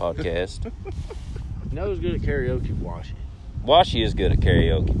section of the podcast. Who's good at karaoke, Washi? Washi is good at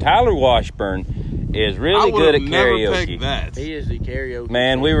karaoke. Tyler Washburn is really I good at would've never karaoke. picked that. He is the karaoke.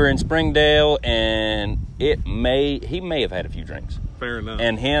 Man, we were in Springdale, and he may have had a few drinks. Fair enough.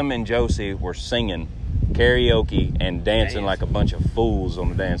 And him and Josie were singing karaoke and dancing like a bunch of fools on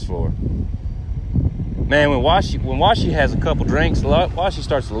the dance floor. Man, when Washi has a couple drinks, Washi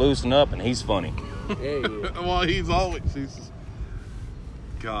starts to loosen up, and he's funny. Yeah, he is. Well, he's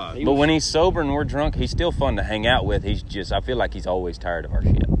God. But when he's sober and we're drunk, he's still fun to hang out with. I feel like he's always tired of our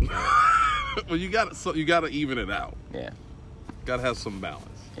shit. Well, you gotta even it out. Yeah, Gotta have some balance.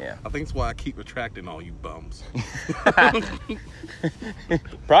 yeah. I think that's why I keep attracting all you bums.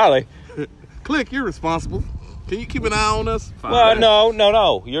 Probably. Click, you're responsible. Can you keep an eye on us? Fine. Well,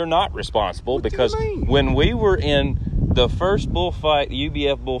 no. You're not responsible What do you because mean? when we were in the first bullfight, the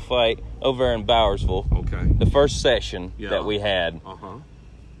UBF bullfight over in Bowersville, Okay. the first session Yeah. that we had, Uh-huh.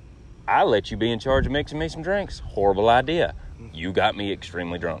 I let you be in charge of mixing me some drinks. Horrible idea. You got me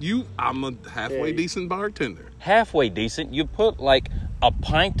extremely drunk. I'm a halfway Yeah. decent bartender. Halfway decent. You put like a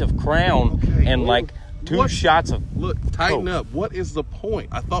pint of Crown Okay, and well, like 2 what- shots of... Look, tighten Oh. up. What is the point?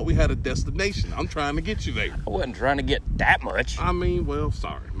 I thought we had a destination. I'm trying to get you there. I wasn't trying to get that much. I mean, well,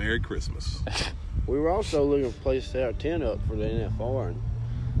 sorry. Merry Christmas. We were also looking for a place to set our tent up for the NFR and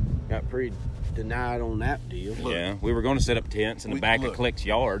got pretty denied on that deal. Look. Yeah, we were going to set up tents in the back of look. Click's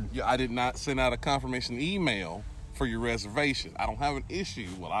yard. Yeah, I did not send out a confirmation email for your reservation. I don't have an issue.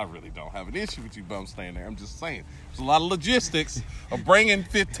 Well, I really don't have an issue with you bums staying there. I'm just saying. There's a lot of logistics of bringing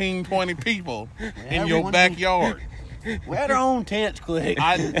 15, 20 people in your everyone- backyard. We had our own tents, Click.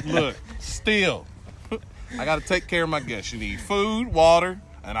 Still, I got to take care of my guests. You need food, water,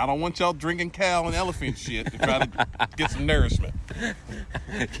 and I don't want y'all drinking cow and elephant shit to try to get some nourishment.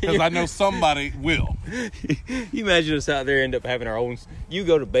 Because I know somebody will. You imagine us out there end up having our own... You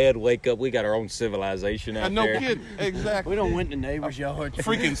go to bed, wake up, we got our own civilization out No there. kidding. Exactly. We don't went to neighbor's yard.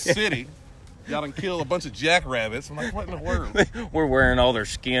 Freaking city. Y'all done kill a bunch of jackrabbits. I'm like, what in the world? We're wearing all their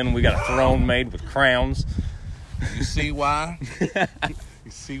skin. We got a throne made with crowns. You see why? You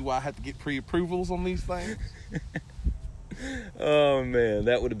see why I had to get pre-approvals on these things? Oh, man,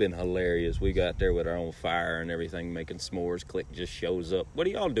 that would have been hilarious. We got there with our own fire and everything, making s'mores. Click just shows up. What are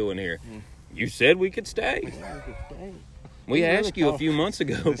y'all doing here? You said we could stay. We asked you a few months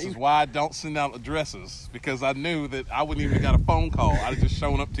ago. This is why I don't send out addresses, because I knew that I wouldn't even got a phone call. I'd have just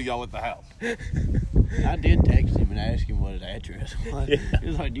shown up to y'all at the house. I did text him and ask him what his address was. He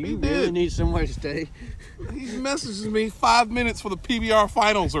was like, do you really did. need somewhere to stay? He messages me 5 minutes before the PBR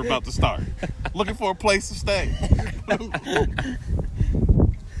finals are about to start, looking for a place to stay.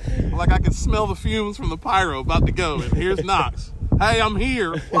 Like I can smell the fumes from the pyro about to go, and here's Knox. Hey, I'm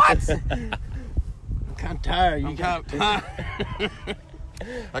here. What? I'm kind of tired. You got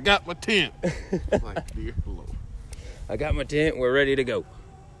I got my tent. Like, dear Lord. I got my tent. We're ready to go.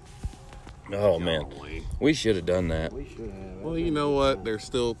 Oh, man. Golly. We should have done that. We should have. Well, you know what? There's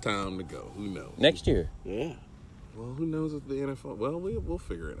still time to go. Who knows? Next year, Yeah. Well, who knows if the NFL? Well, we'll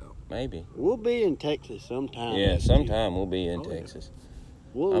figure it out. maybe. We'll be in Texas sometime. Yeah, next year. sometime we'll be in Oh, yeah. Texas.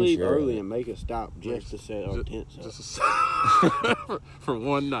 We'll I'm leave sure. early and make a stop just to set our tents up. Just for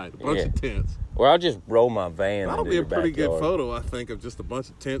one night, a bunch Yeah. of tents. Or I'll just roll my van That'll into be a your pretty good backyard. photo, I think, of just a bunch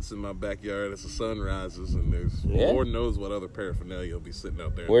of tents in my backyard as the sun rises, and there's Yeah. Lord knows what other paraphernalia will be sitting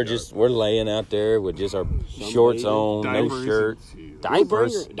out there. in We're the yard. just we're laying out there with just our shorts on, no Diapers shirt, and-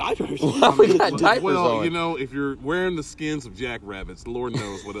 diapers. Diapers. We got diapers well, on. if you're wearing the skins of jackrabbits, Lord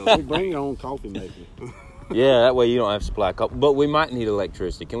knows what else. We bring our own coffee maker. Yeah, that way you don't have to supply coffee. But we might need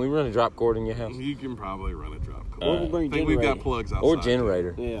electricity. Can we run a drop cord in your house? You can probably run a drop cord. Or we'll bring I think we've got generator. plugs outside. Or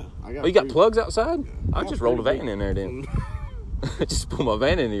generator. Yeah. Oh, you got plugs outside? I'll Yeah, just roll the pretty van in there then. Just pull my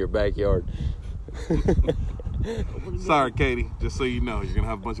van into your backyard. Sorry, Katie. Just so you know, you're going to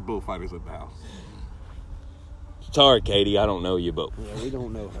have a bunch of bullfighters at the house. Sorry, Katie, I don't know you, but Yeah, we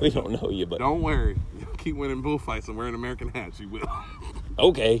don't know. we don't know you, but Don't worry. You'll keep winning bullfights and wearing American hats. You will.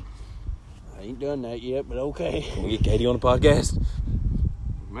 okay. I ain't done that yet, but okay. Can we get Katie on the podcast?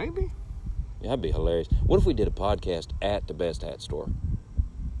 Maybe. Yeah, that'd be hilarious. What if we did a podcast at the Best Hat Store?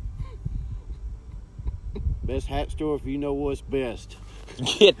 Best hat store if you know what's best.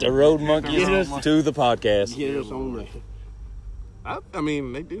 Get the Road Monkeys Get us- to the podcast. Get us on there. I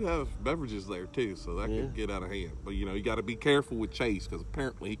mean, they do have beverages there, too, so that Yeah. could get out of hand. But, you know, you got to be careful with Chase because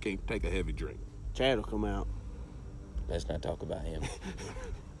apparently he can't take a heavy drink. Chad will come out. Let's not talk about him.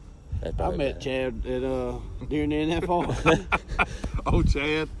 That's I probably met bad. Chad at during the NFL. Oh,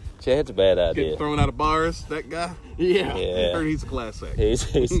 Chad, Chad's a bad getting idea. thrown out of bars, that guy. yeah. I Yeah. heard he's a class act. He's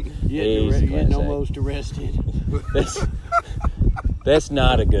Getting class act. almost arrested. That's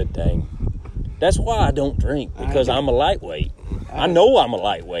not a good thing. That's why I don't drink, because I'm a lightweight. I know I'm a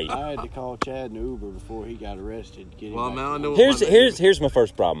lightweight. I had to call Chad in Uber before he got arrested. To get him Well, back now I on. know. Here's my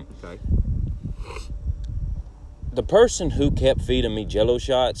first problem. Okay. The person who kept feeding me Jello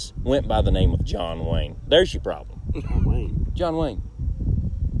shots went by the name of John Wayne. There's your problem. Oh, Wayne. John Wayne.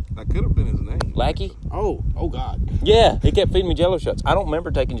 That could have been his name. Lackey? Oh God. Yeah, he kept feeding me Jello shots. I don't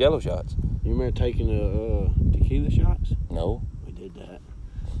remember taking Jello shots. You remember taking the tequila shots? No, We did that.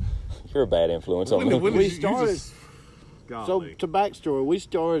 you're a bad influence on When me. did We you started- just- So Golly. to backstory, we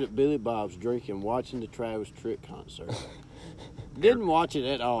started at Billy Bob's drinking, watching the Travis Tritt concert. Didn't watch it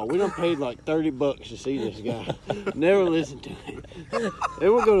at all. We done paid like $30 to see this guy. Never listened to him.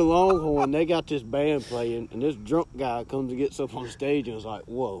 Then we go to Longhorn. They got this band playing, and this drunk guy comes and gets up on stage and was like,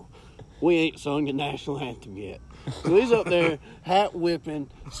 "Whoa, we ain't sung the national anthem yet." So he's up there hat whipping,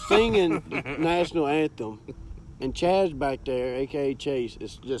 singing the national anthem. And Chad's back there, a.k.a. Chase,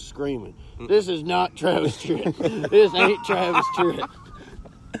 is just screaming, "This is not Travis Tritt. This ain't Travis Tritt."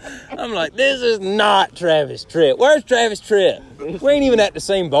 I'm like, this is not Travis Tritt. Where's Travis Tritt? We ain't even at the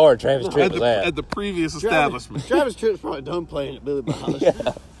same bar Travis Tritt was At at. the previous establishment. Travis Tritt's probably done playing at Billy Bob's.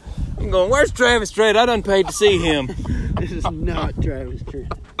 I'm going, where's Travis Tritt? I done paid to see him. This is not Travis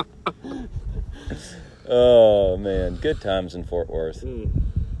Tritt. Oh, man. Good times in Fort Worth.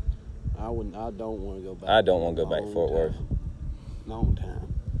 I don't want to go back. I don't want to go back to Fort Worth. Long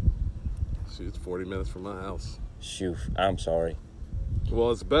time. Shoot, it's 40 minutes from my house. Shoot, I'm sorry.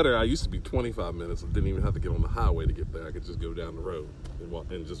 Well, it's better. I used to be 25 minutes. I didn't even have to get on the highway to get there. I could just go down the road and walk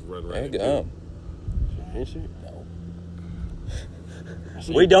and just run right There you into go. Answer? No. I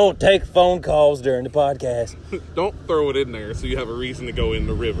see. We don't take phone calls during the podcast. it. Don't throw it in there so you have a reason to go in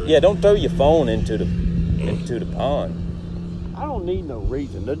the river. Yeah, don't throw your phone into the pond. I don't need no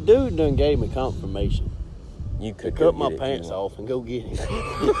reason. The dude done gave me confirmation. You To could cut go my get it if pants you want. off and go get him.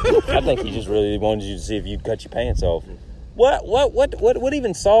 I think he just really wanted you to see if you'd cut your pants off. What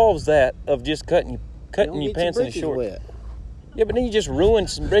even solves that of just cutting Don't your get pants in the britches short? wet. Yeah, but then you just ruined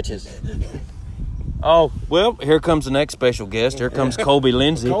some britches. Oh, well, here comes the next special guest. Here comes Colby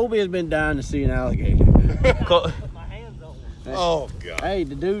Lindsay. Colby has been dying to see an alligator. Oh, God. Hey,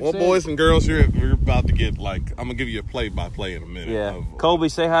 the dude Well, said, boys and girls, you're about to get, I'm going to give you a play-by-play in a minute. Yeah, Colby,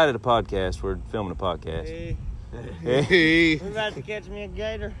 say hi to the podcast. We're filming a podcast. Hey. about to catch me a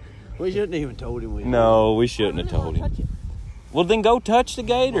gator. We shouldn't even told him we No, we shouldn't have told him. Well, then go touch the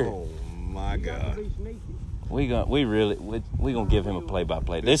gator. Oh, my God. We gonna give him a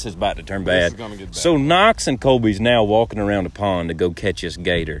play-by-play. This is about to turn This bad. is gonna get bad. So Knox and Colby's now walking around the pond to go catch this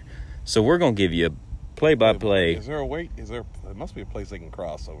gator. So we're gonna give you a play-by-play. Is there a wait? There must be a place they can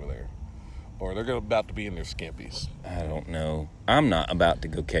cross over there. Or they're about to be in their skimpies. I don't know. I'm not about to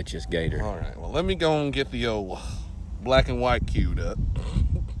go catch this gator. All right. Well, let me go and get the old black and white queued up.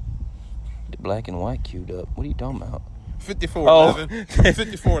 The black and white queued up. What are you talking about? 5411.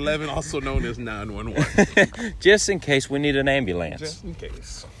 5411, also known as 911. Just in case we need an ambulance. Just in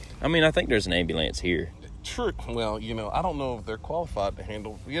case. I mean, I think there's an ambulance here. True. Well, I don't know if they're qualified to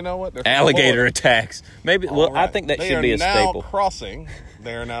handle. You know what? They're from Alligator Florida. Maybe. Well, All right. I think that They should be are a now staple. crossing.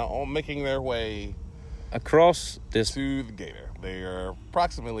 They are now all making their way Across this. to the gator. They are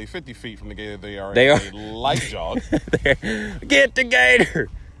approximately 50 feet from the gator. They are They in are. a light jog. Get the gator.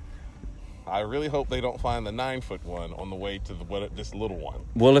 I really hope they don't find the 9-foot one on the way to this little one.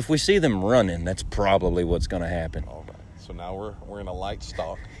 Well, if we see them running, that's probably what's going to happen. All right. So now we're in a light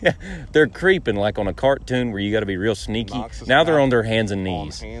stalk. They're creeping like on a cartoon where you got to be real sneaky. Knox is Now they're back on their hands and On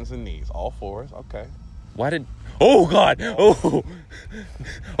knees. hands and knees. All fours. Okay. Why did... Oh, God. Oh.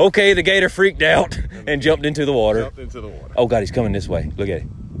 Okay, the gator freaked out and jumped into the water. Jumped into the water. Oh, God, he's coming this way. Look at him.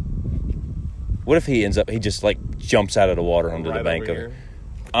 What if he just, like, jumps out of the water onto the Right bank over of it? here.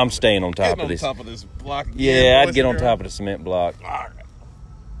 I'm staying on top Getting of on this. top of this block. Yeah, boys I'd get on and top of girls. the cement block. All right.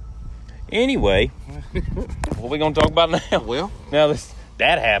 Anyway, what are we going to talk about now? Well, Now,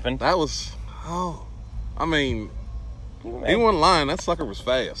 that happened. that was, I mean, he wasn't lying. That sucker was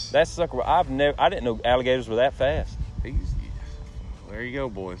fast. That sucker, I didn't know alligators were that fast. There you go,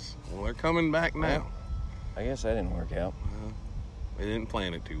 boys. Well, they're coming back now. I guess that didn't work out. They didn't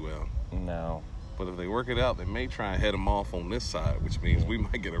plan it too well. No. But if they work it out, they may try and head them off on this side, which means we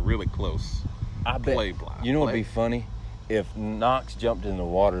might get a really close I bet. play blind. You know what'd be funny? If Knox jumped in the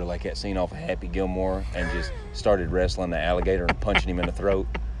water like that scene off of Happy Gilmore and just started wrestling the alligator and punching him in the throat.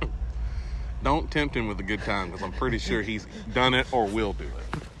 Don't tempt him with a good time, because I'm pretty sure he's done it or will do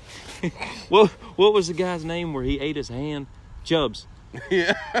it. Well, what was the guy's name where he ate his hand? Chubbs.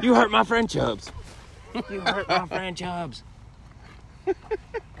 Yeah. You hurt my friend Chubbs. You hurt my friend Chubbs.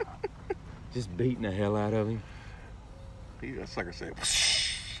 Just beating the hell out of him. That sucker said,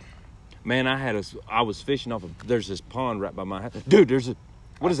 Man, I was fishing there's this pond right by my house. Dude,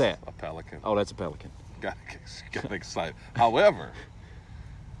 what is that? a pelican. Oh, that's a pelican. Got excited. However,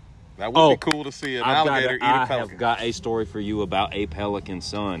 that would be cool to see an alligator eat a I pelican. have got a story for you about a pelican,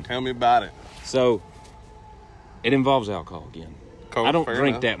 son. Tell me about it. So, it involves alcohol again. Cool, I don't fair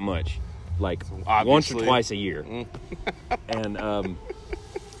drink enough. that much, like once or Obviously. twice a year. And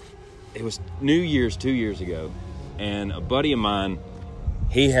it was New Year's 2 years ago, and a buddy of mine,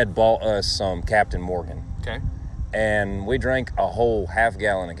 he had bought us some Captain Morgan, Okay. and we drank a whole half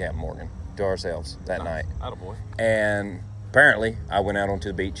gallon of Captain Morgan to ourselves that night. Attaboy. And apparently, I went out onto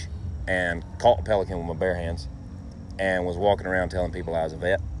the beach and caught a pelican with my bare hands and was walking around telling people I was a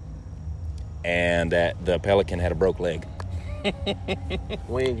vet and that the pelican had a broke leg.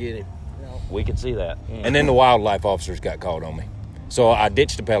 We ain't get him. We could see that. And then the wildlife officers got called on me. So I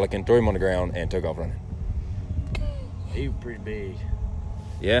ditched the pelican, threw him on the ground, and took off running. He was pretty big.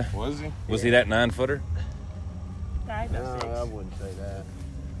 Yeah? Was he? Was he that 9-footer? No, I wouldn't say that.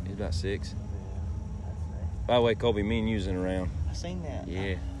 He's about 6. By the way, Colby, me and you's in a round. I seen that.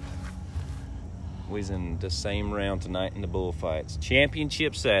 Yeah. We's in the same round tonight in the bullfights.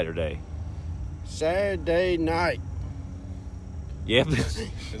 Championship Saturday. Saturday night. Yep. It's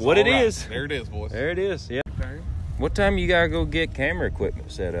What it all right. is. There it is, boys. There it is. Yep. What time you gotta go get camera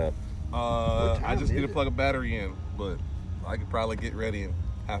equipment set up? I time just need is to it? plug a battery in, but I could probably get ready in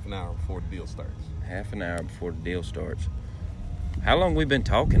half an hour before the deal starts. Half an hour before the deal starts. How long we been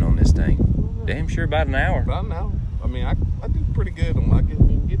talking on this thing? Damn sure about an hour. But I don't know. I mean, I do pretty good. I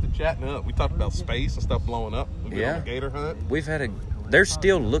get to chatting up. We talked about space and stuff blowing up. We've been on Yeah. a gator hunt. We've had they're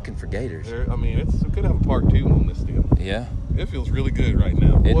still looking for gators. I mean, it could have a part 2 on this deal. Yeah. It feels really good right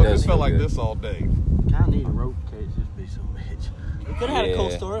now. It Boy, does it felt feel like good. this all day. Kind of need a rope cage. Just be so bitch. We could have had a cool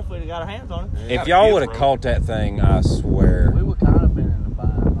Yeah. story if we'd have got our hands on it. If Gotta y'all get would have rope. caught that thing, I swear. We would kind of been in the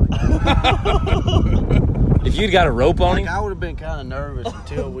bind. If you'd got a rope on Like him, I would have been kind of nervous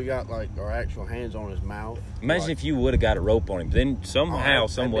until we got like our actual hands on his mouth. imagine Like, if you would have got a rope on him. Then somehow, that'd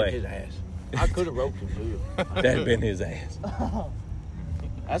some been way, his ass. I could have roped him too. that'd have been his ass.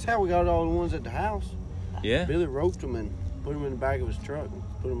 That's how we got all the ones at the house. Yeah. Billy roped them and put them in the back of his truck and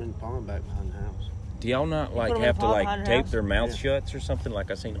put them in the pond back behind the house. Do y'all not like put 'em in have to the pond like behind your tape house? their mouth Yeah. shuts or something like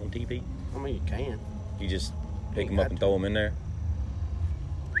I seen on TV? I mean, you can. You just pick Ain't them up got and to. throw them in there.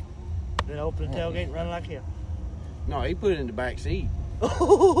 Then open the tailgate and run like hell. No, he put it in the back seat. It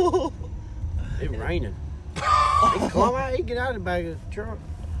was raining. He climb out. He get out of the back of the truck.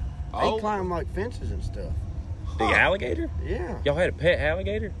 Oh. He climb like fences and stuff. Big alligator? Yeah. Y'all had a pet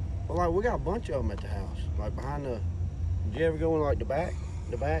alligator? Well, like we got a bunch of them at the house. Like behind the. Did you ever go in like the back?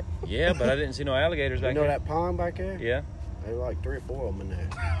 The back. Yeah, but I didn't see no alligators You back know there. that pond back there? Yeah. There were like 3 or 4 of them in there.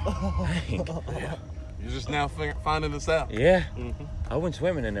 Dang. You're just now finding this out. Yeah. I went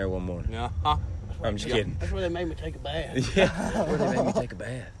swimming in there one morning. Yeah. I'm just kidding. That's where they made me take a bath. Yeah. Where they made me take a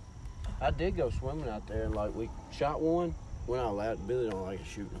bath. I did go swimming out there, and like we shot one. We're not allowed. Billy don't like us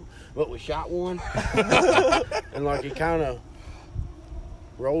shooting them, but we shot one, and like he kind of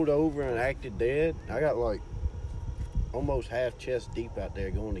rolled over and acted dead. I got like almost half chest deep out there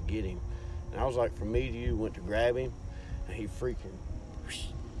going to get him, and I was like, from me to you, went to grab him, and he freaking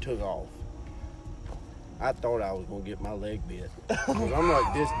took off. I thought I was gonna get my leg bit because I'm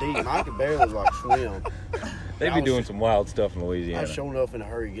like this deep. I could barely like swim. They I be was- doing some wild stuff in I Louisiana. was sure enough in a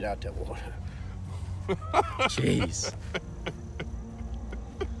hurry to get out that water. Jeez.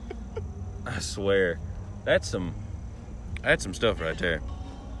 I swear. That's some stuff right there.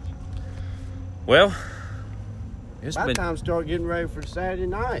 Well, It's By the been time start getting ready for Saturday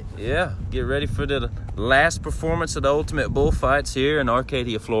night. Yeah, get ready for the last performance of the Ultimate Bullfights here in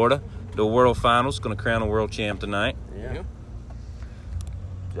Arcadia, Florida. The World Finals, going to crown a world champ tonight. Yeah.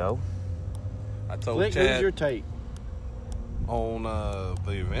 Joe? I told Click, who's Chad your take? on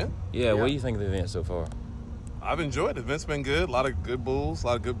the event. Yeah, what do you think of the event so far? I've enjoyed it. The event's been good. A lot of good bulls, a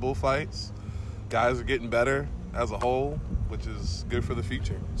lot of good bullfights. Guys are getting better as a whole, which is good for the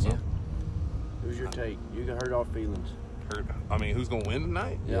future. So, Yeah. Who's your take? You can hurt our feelings. I mean, who's going to win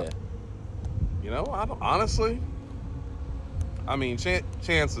tonight? Yeah. You know, I don't, honestly, I mean,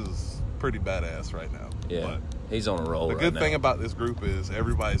 Chance is pretty badass right now. Yeah. But He's on a roll the right good now. thing about this group is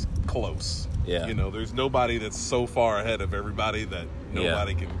everybody's close. Yeah. You know, there's nobody that's so far ahead of everybody that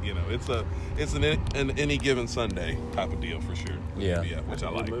nobody can, you know, it's an any given Sunday type of deal for sure. Yeah. Yeah, which I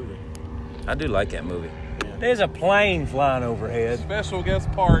Good like. movie. I do like that movie. There's a plane flying overhead. Special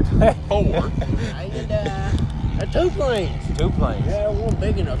guest part 4. And, 2 planes. 2 planes. Yeah, one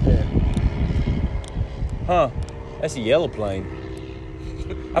big enough there. Huh. That's a yellow plane.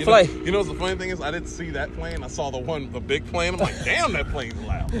 I You feel like know what's the funny thing is I didn't see that plane. I saw the big plane. I'm like, damn, that plane's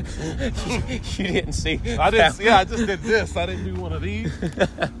loud. you didn't see. I just did this. I didn't do one of these.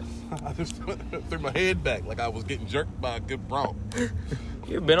 I just threw my head back like I was getting jerked by a good bronc.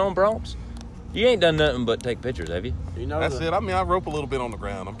 You ever been on Bronx? You ain't done nothing but take pictures, have you? You know That's it. I mean, I rope a little bit on the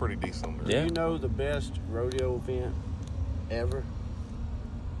ground. I'm pretty decent on there. Yeah. You know the best rodeo event ever?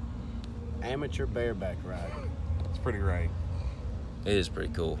 Amateur bareback riding. It's pretty right. It is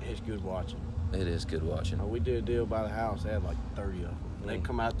pretty cool. It's good watching. It is good watching. We did a deal by the house. They had like 30 of them. And they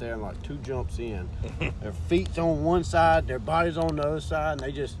come out there and like 2 jumps in. Their feet's on one side, their body's on the other side, and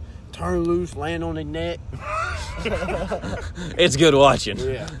they just turn loose, land on their neck. It's good watching.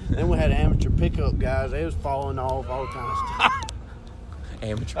 Yeah. Then we had amateur pickup guys. They was falling off, all kinds of stuff.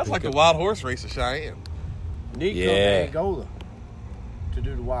 Amateur. That's like the pickup. wild horse race of Cheyenne. Nick Yeah. come to Angola to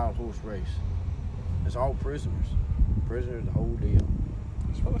do the wild horse race. It's all prisoners. Prisoners, the whole deal.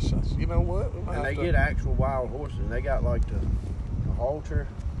 You know what? We might And have they to- get actual wild horses. And they got like the halter.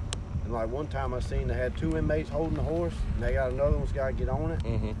 And like one time I seen they had 2 inmates holding the horse. And they got another one's got to get on it.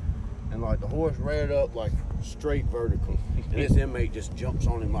 Mhm. And like the horse reared up like straight vertical. And this inmate just jumps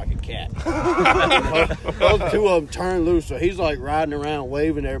on him like a cat. Those 2 of them turn loose. So he's like riding around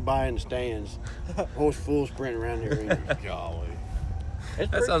waving everybody in the stands. Horse full sprint around the arena. Golly. It's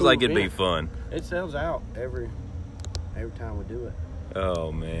That pretty sounds cool like it'd be event. fun. It sells out every time we do it.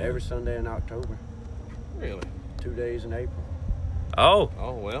 Oh man. Every Sunday in October. Really? 2 days in April. Oh,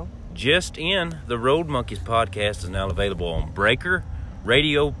 Oh, well. just in, the Road Monkeys podcast is now available on Breaker,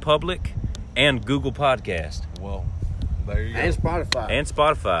 Radio Public, and Google Podcast, Well, there you go. And Spotify. and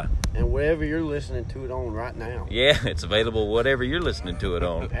Spotify. And wherever you're listening to it on right now. Yeah, it's available whatever you're listening to it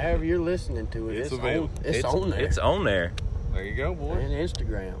on. However you're listening to it, It's it's available. on, it's on there. It's on there. There you go, boy. And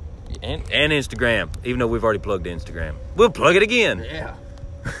Instagram. And Instagram, even though we've already plugged Instagram. We'll plug it again. Yeah.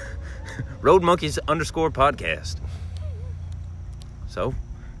 Road Monkeys _podcast. So,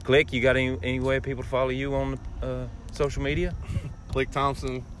 Click, you got any way people to follow you on social media? Click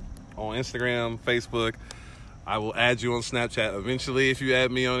Thompson on Instagram, Facebook. I will add you on Snapchat eventually. If you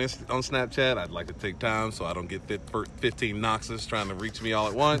add me on Snapchat, I'd like to take time so I don't get 15 Noxes trying to reach me all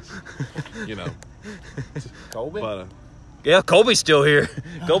at once. You know. Colby? But Yeah, Colby's still here.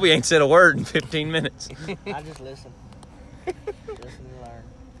 Colby ain't said a word in 15 minutes. I just listen. Listen and learn.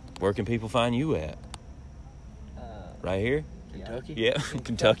 Where can people find you at? Right here? Kentucky? Yeah,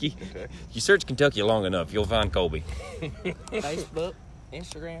 Kentucky. Okay. You search Kentucky long enough, you'll find Colby. Facebook,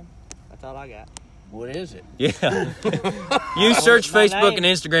 Instagram. That's all I got. What is it? Yeah. You search My Facebook name. and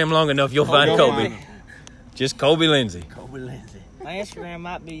Instagram long enough, you'll find Colby. Just Colby Lindsay. Colby Lindsay. My Instagram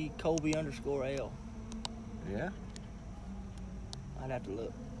might be Colby_L. Yeah? I'd have to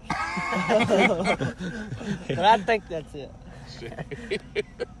look. But I think that's it.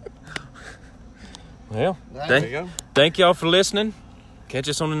 Well, There there you go. thank y'all for listening. Catch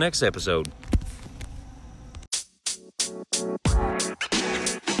us on the next episode.